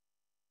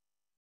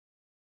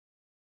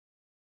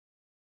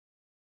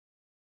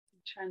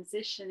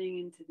 Transitioning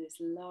into this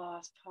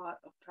last part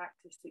of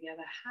practice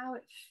together, how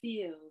it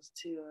feels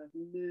to have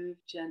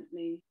moved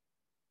gently,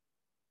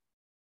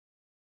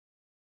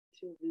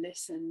 to have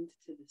listened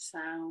to the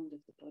sound of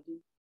the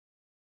body,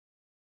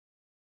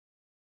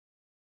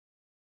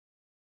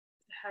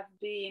 to have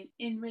been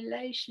in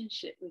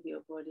relationship with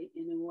your body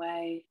in a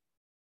way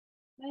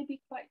maybe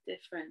quite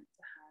different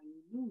to how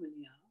you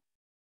normally are,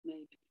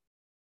 maybe.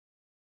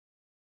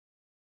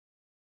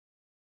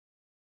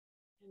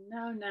 And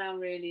know now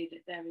really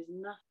that there is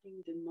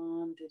nothing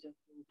demanded of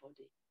your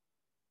body.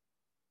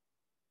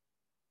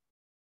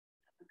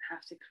 You don't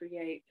have to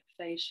create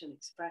a facial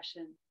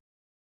expression.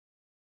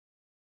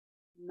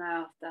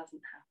 Mouth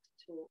doesn't have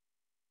to talk.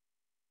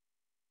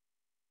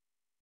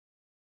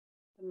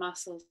 The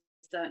muscles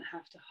don't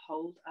have to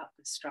hold up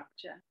the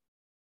structure.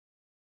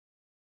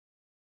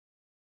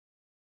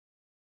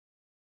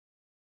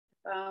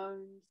 The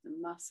bones, the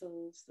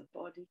muscles, the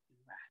body can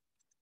rest.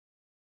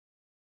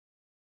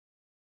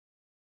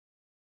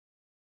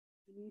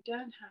 And you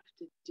don't have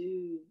to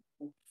do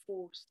or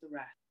force the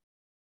rest.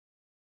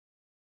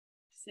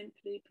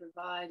 Simply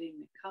providing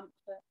the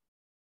comfort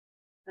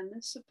and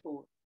the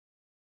support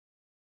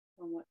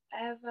from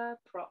whatever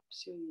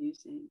props you're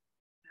using,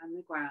 and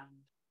the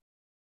ground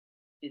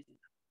is enough.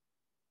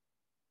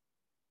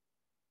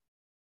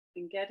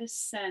 And get a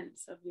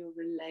sense of your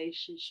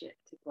relationship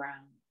to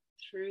ground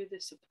through the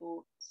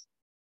supports,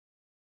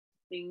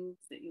 things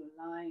that you're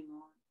lying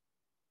on,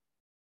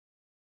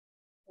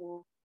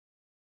 or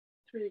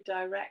through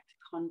direct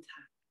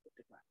contact with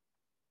the ground.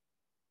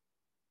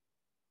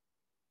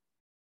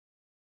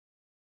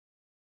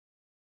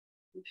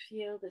 And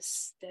feel the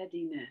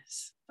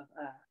steadiness of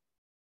earth.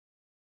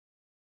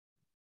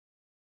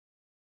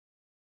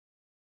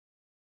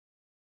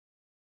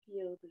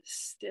 Feel the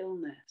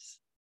stillness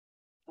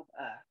of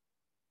earth.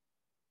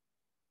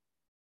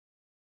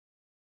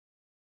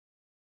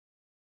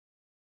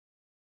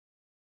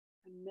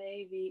 And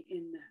maybe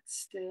in that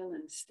still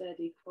and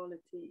steady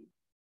quality,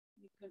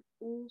 you can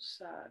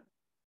also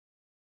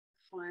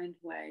find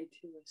way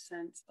to a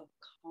sense of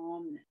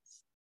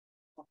calmness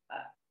of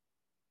earth.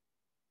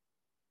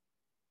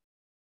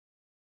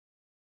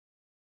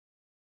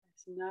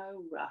 There's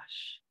no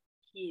rush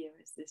here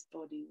as this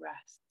body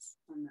rests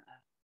on the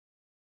earth.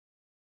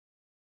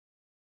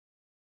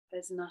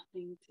 There's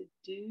nothing to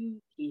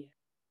do here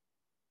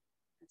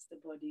as the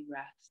body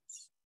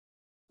rests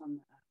on the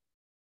earth.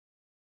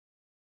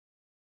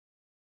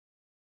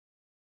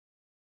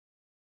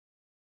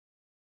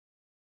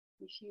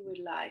 If you would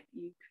like,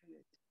 you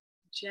could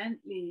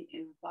gently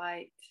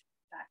invite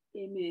that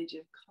image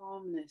of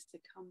calmness to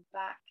come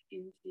back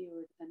into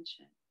your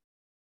attention.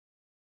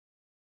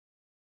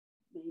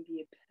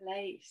 Maybe a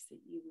place that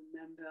you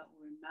remember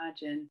or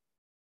imagine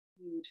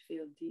you would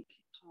feel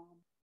deeply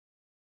calm.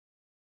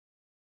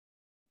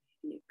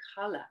 Maybe a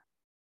color,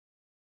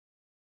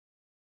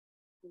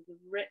 or the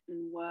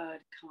written word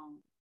calm.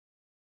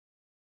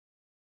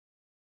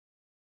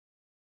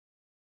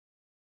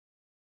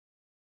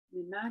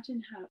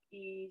 Imagine how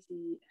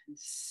easy and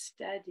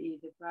steady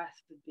the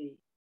breath would be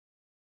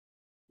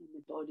when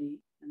the body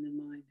and the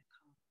mind are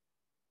calm.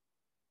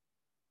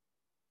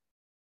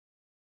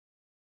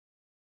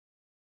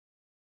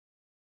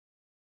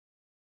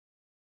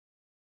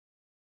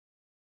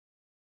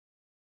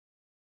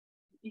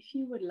 If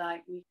you would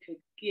like, we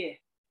could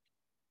gift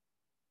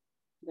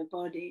the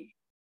body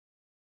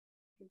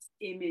this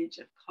image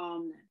of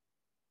calmness,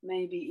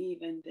 maybe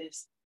even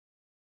this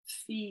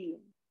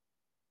feeling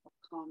of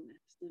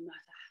calmness, no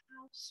matter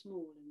how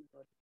small in the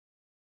body.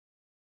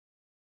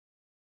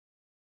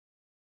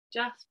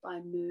 Just by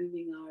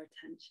moving our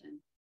attention,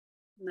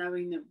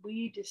 knowing that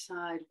we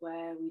decide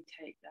where we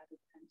take that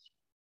attention.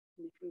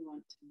 And if we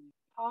want to move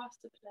past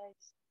a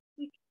place,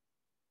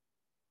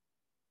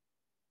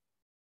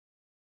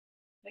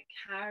 But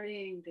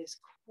carrying this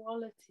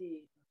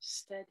quality of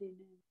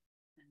steadiness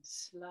and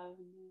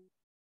slowness,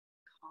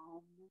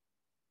 calmness,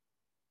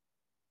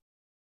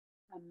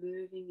 and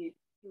moving it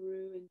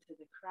through into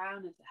the crown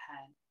of the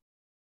head,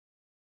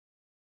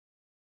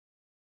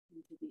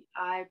 into the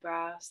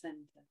eyebrow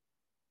center,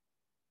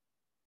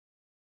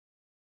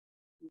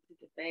 into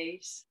the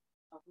base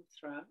of the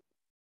throat,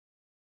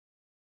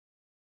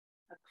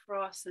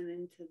 across and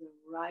into the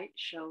right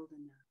shoulder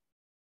now,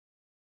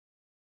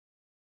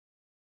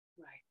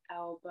 right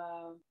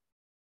elbow,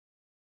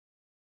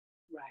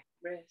 right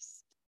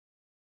wrist,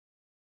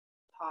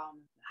 palm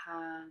of the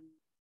hand,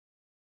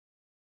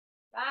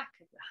 back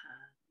of the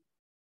hand,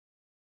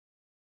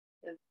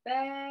 the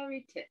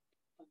very tip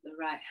of the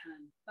right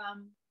hand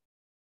thumb,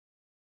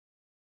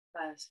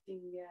 first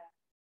finger,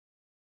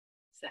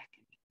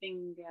 second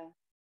finger,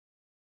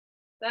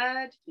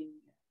 third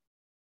finger,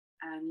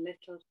 and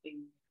little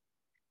finger,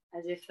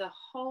 as if the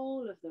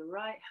whole of the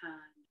right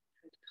hand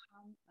had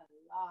come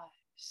alive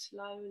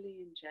slowly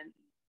and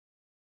gently,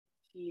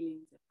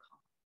 feelings of calm.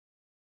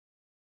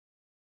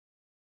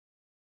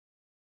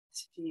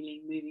 This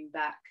feeling moving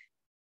back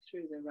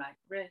through the right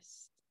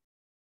wrist,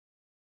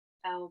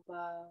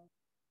 elbow,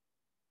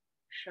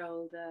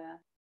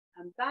 shoulder,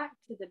 and back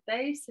to the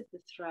base of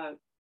the throat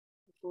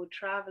before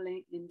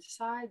traveling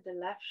inside the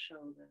left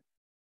shoulder,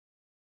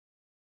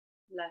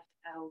 left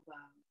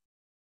elbow,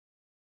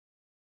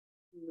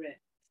 wrist,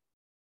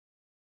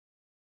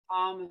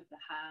 palm of the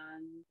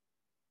hand,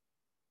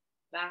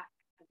 back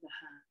of the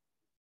hand,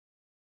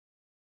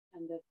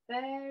 and the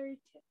very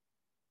tip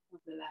of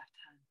the left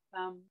hand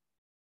thumb,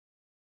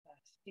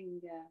 first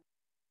finger,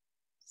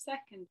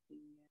 second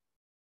finger,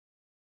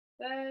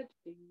 third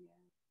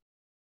finger,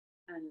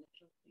 and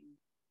little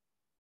finger.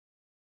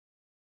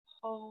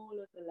 Whole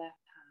of the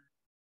left hand,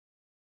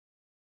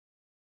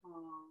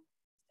 palm,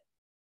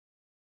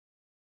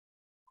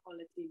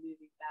 quality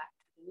moving back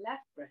to the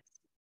left wrist,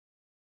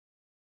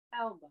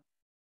 elbow,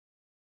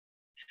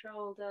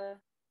 shoulder,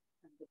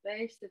 and the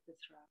base of the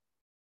throat.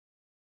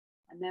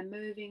 And then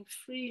moving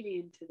freely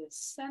into the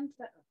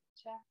center of the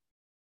chest,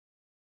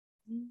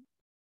 deep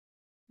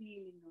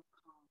feeling of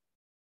calm.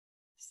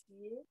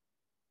 See it,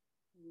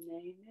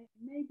 name it,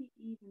 maybe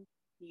even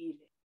feel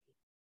it.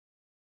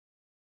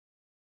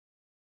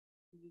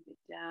 Move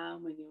it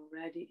down when you're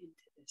ready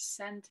into the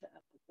center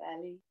of the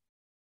belly.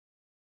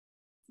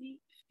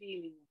 Deep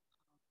feeling of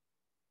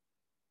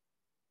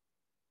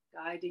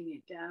calm. Guiding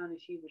it down,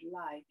 if you would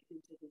like,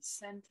 into the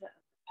center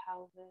of the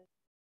pelvis.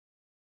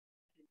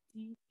 A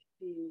deep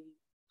feeling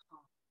of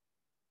calm.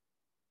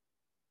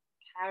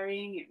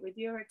 Carrying it with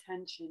your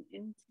attention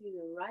into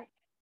the right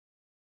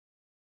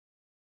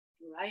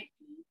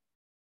knee,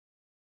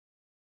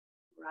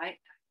 right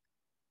ankle,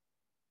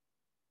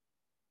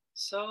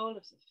 sole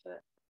of the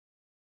foot,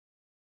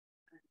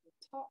 and the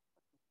top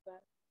of the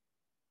foot,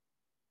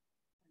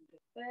 and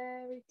the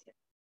very tip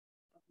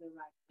of the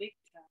right big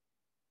toe.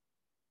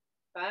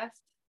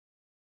 First,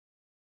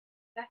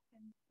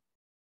 second,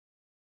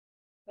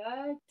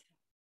 third toe,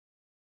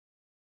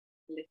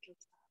 little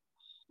toe,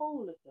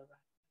 whole of the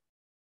right,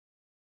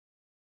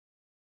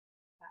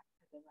 back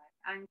to the right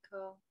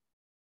ankle,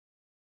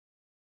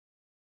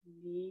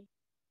 knee,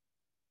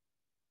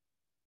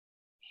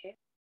 hip,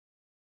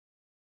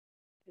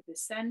 to the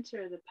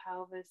center of the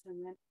pelvis,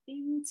 and then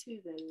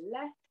into the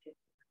left hip,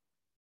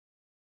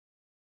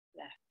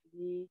 left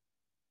knee,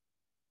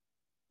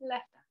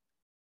 left ankle,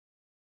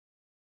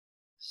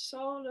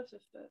 sole of the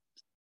foot,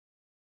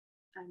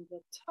 and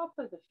the top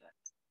of the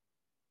foot,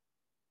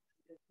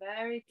 the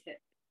very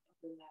tip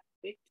of the left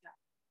big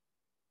toe.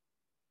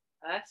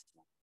 First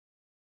toe,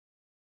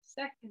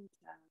 second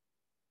toe,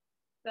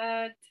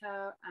 third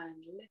toe, and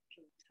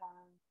little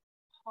toe,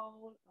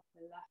 whole of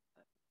the left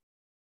foot.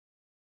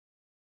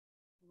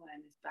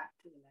 Awareness back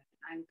to the left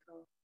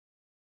ankle,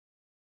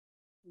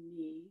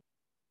 knee,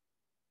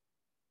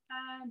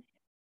 and hip.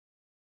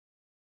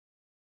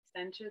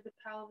 Center of the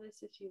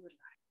pelvis if you would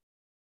like.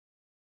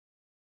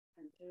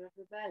 Center of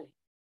the belly.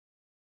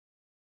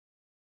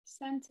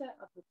 Center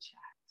of the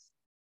chest.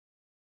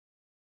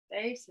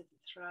 Base of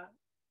the throat.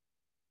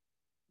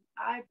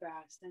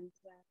 Eyebrow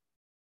center.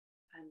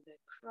 And the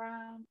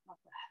crown of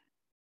the head.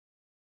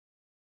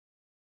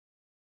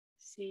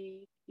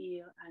 See,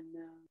 feel, and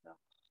know the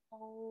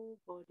whole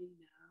body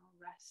now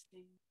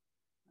resting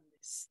on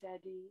the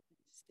steady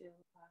and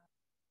still path.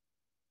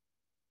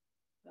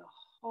 The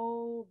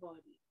whole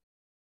body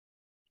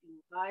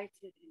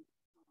invited into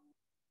calm.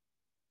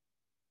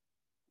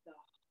 The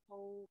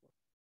whole body.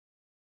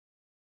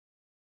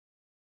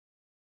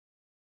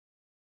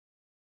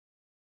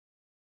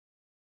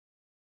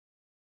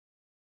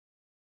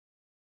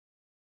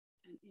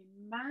 And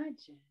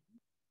imagine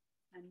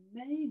and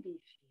maybe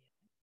feel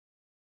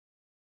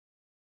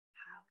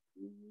how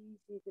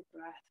easy the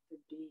breath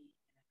would be in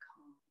a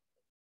calm.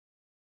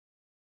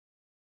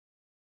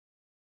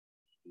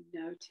 You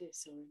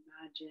notice or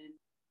imagine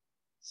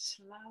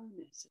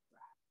slowness of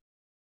breath.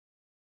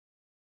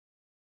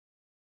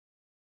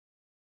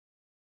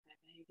 And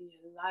maybe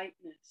a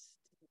lightness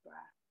to the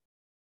breath.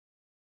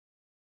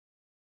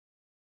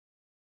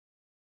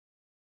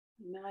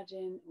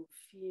 Imagine or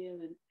feel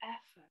an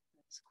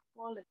effortless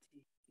quality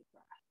to the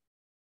breath.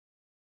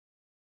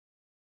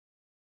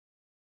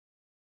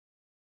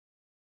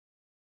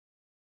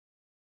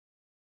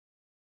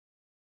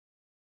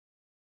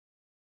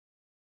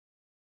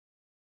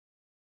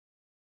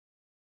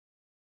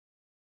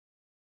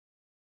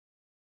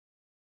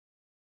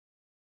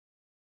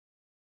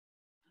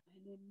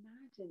 And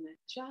imagine that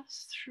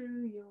just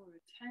through your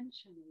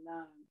attention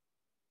alone,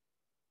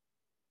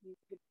 you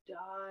could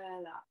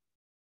dial up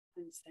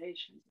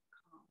sensations of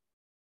calm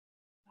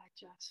by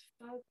just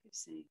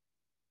focusing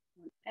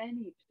on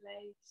any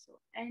place or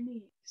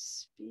any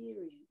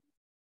experience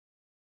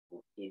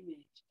or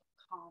image of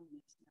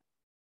calmness now.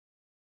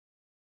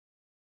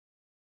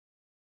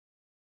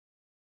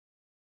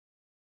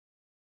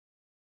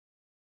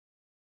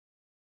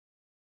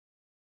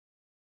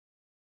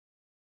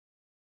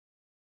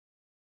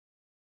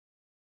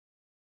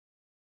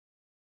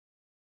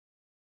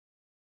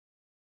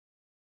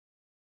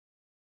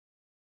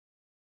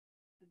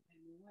 And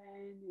then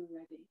when you're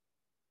ready,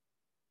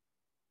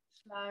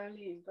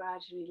 slowly and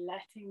gradually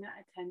letting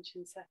that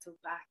attention settle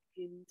back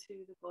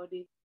into the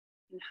body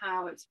and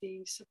how it's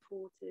being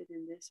supported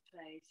in this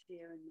place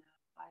here and now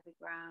by the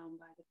ground,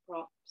 by the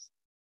props.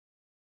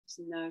 Just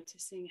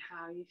noticing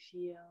how you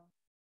feel.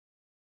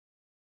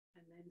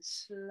 And then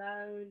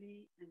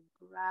slowly and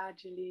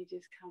gradually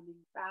just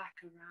coming back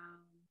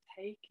around,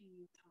 taking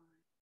your time.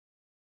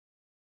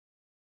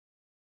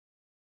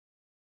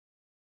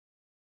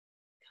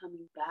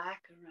 Coming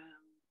back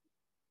around.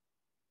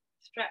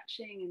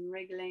 Stretching and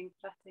wriggling,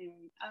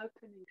 fluttering,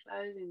 opening,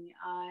 closing the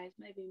eyes,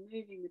 maybe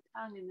moving the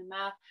tongue in the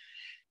mouth,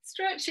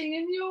 stretching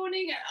and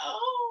yawning.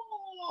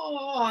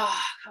 Oh,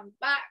 come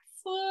back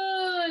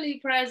fully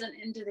present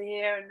into the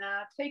here and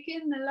now. Take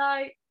in the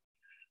light.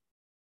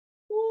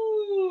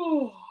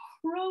 Ooh,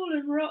 roll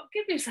and rock.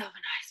 Give yourself a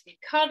nice big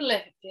cuddle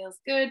if it feels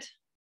good.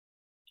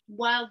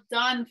 Well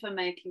done for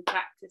making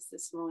practice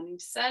this morning.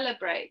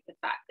 Celebrate the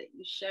fact that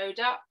you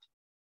showed up.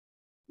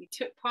 You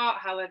took part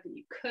however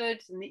you could,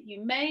 and that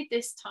you made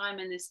this time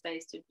and this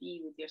space to be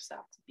with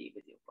yourself, to be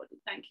with your body.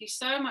 Thank you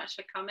so much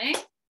for coming.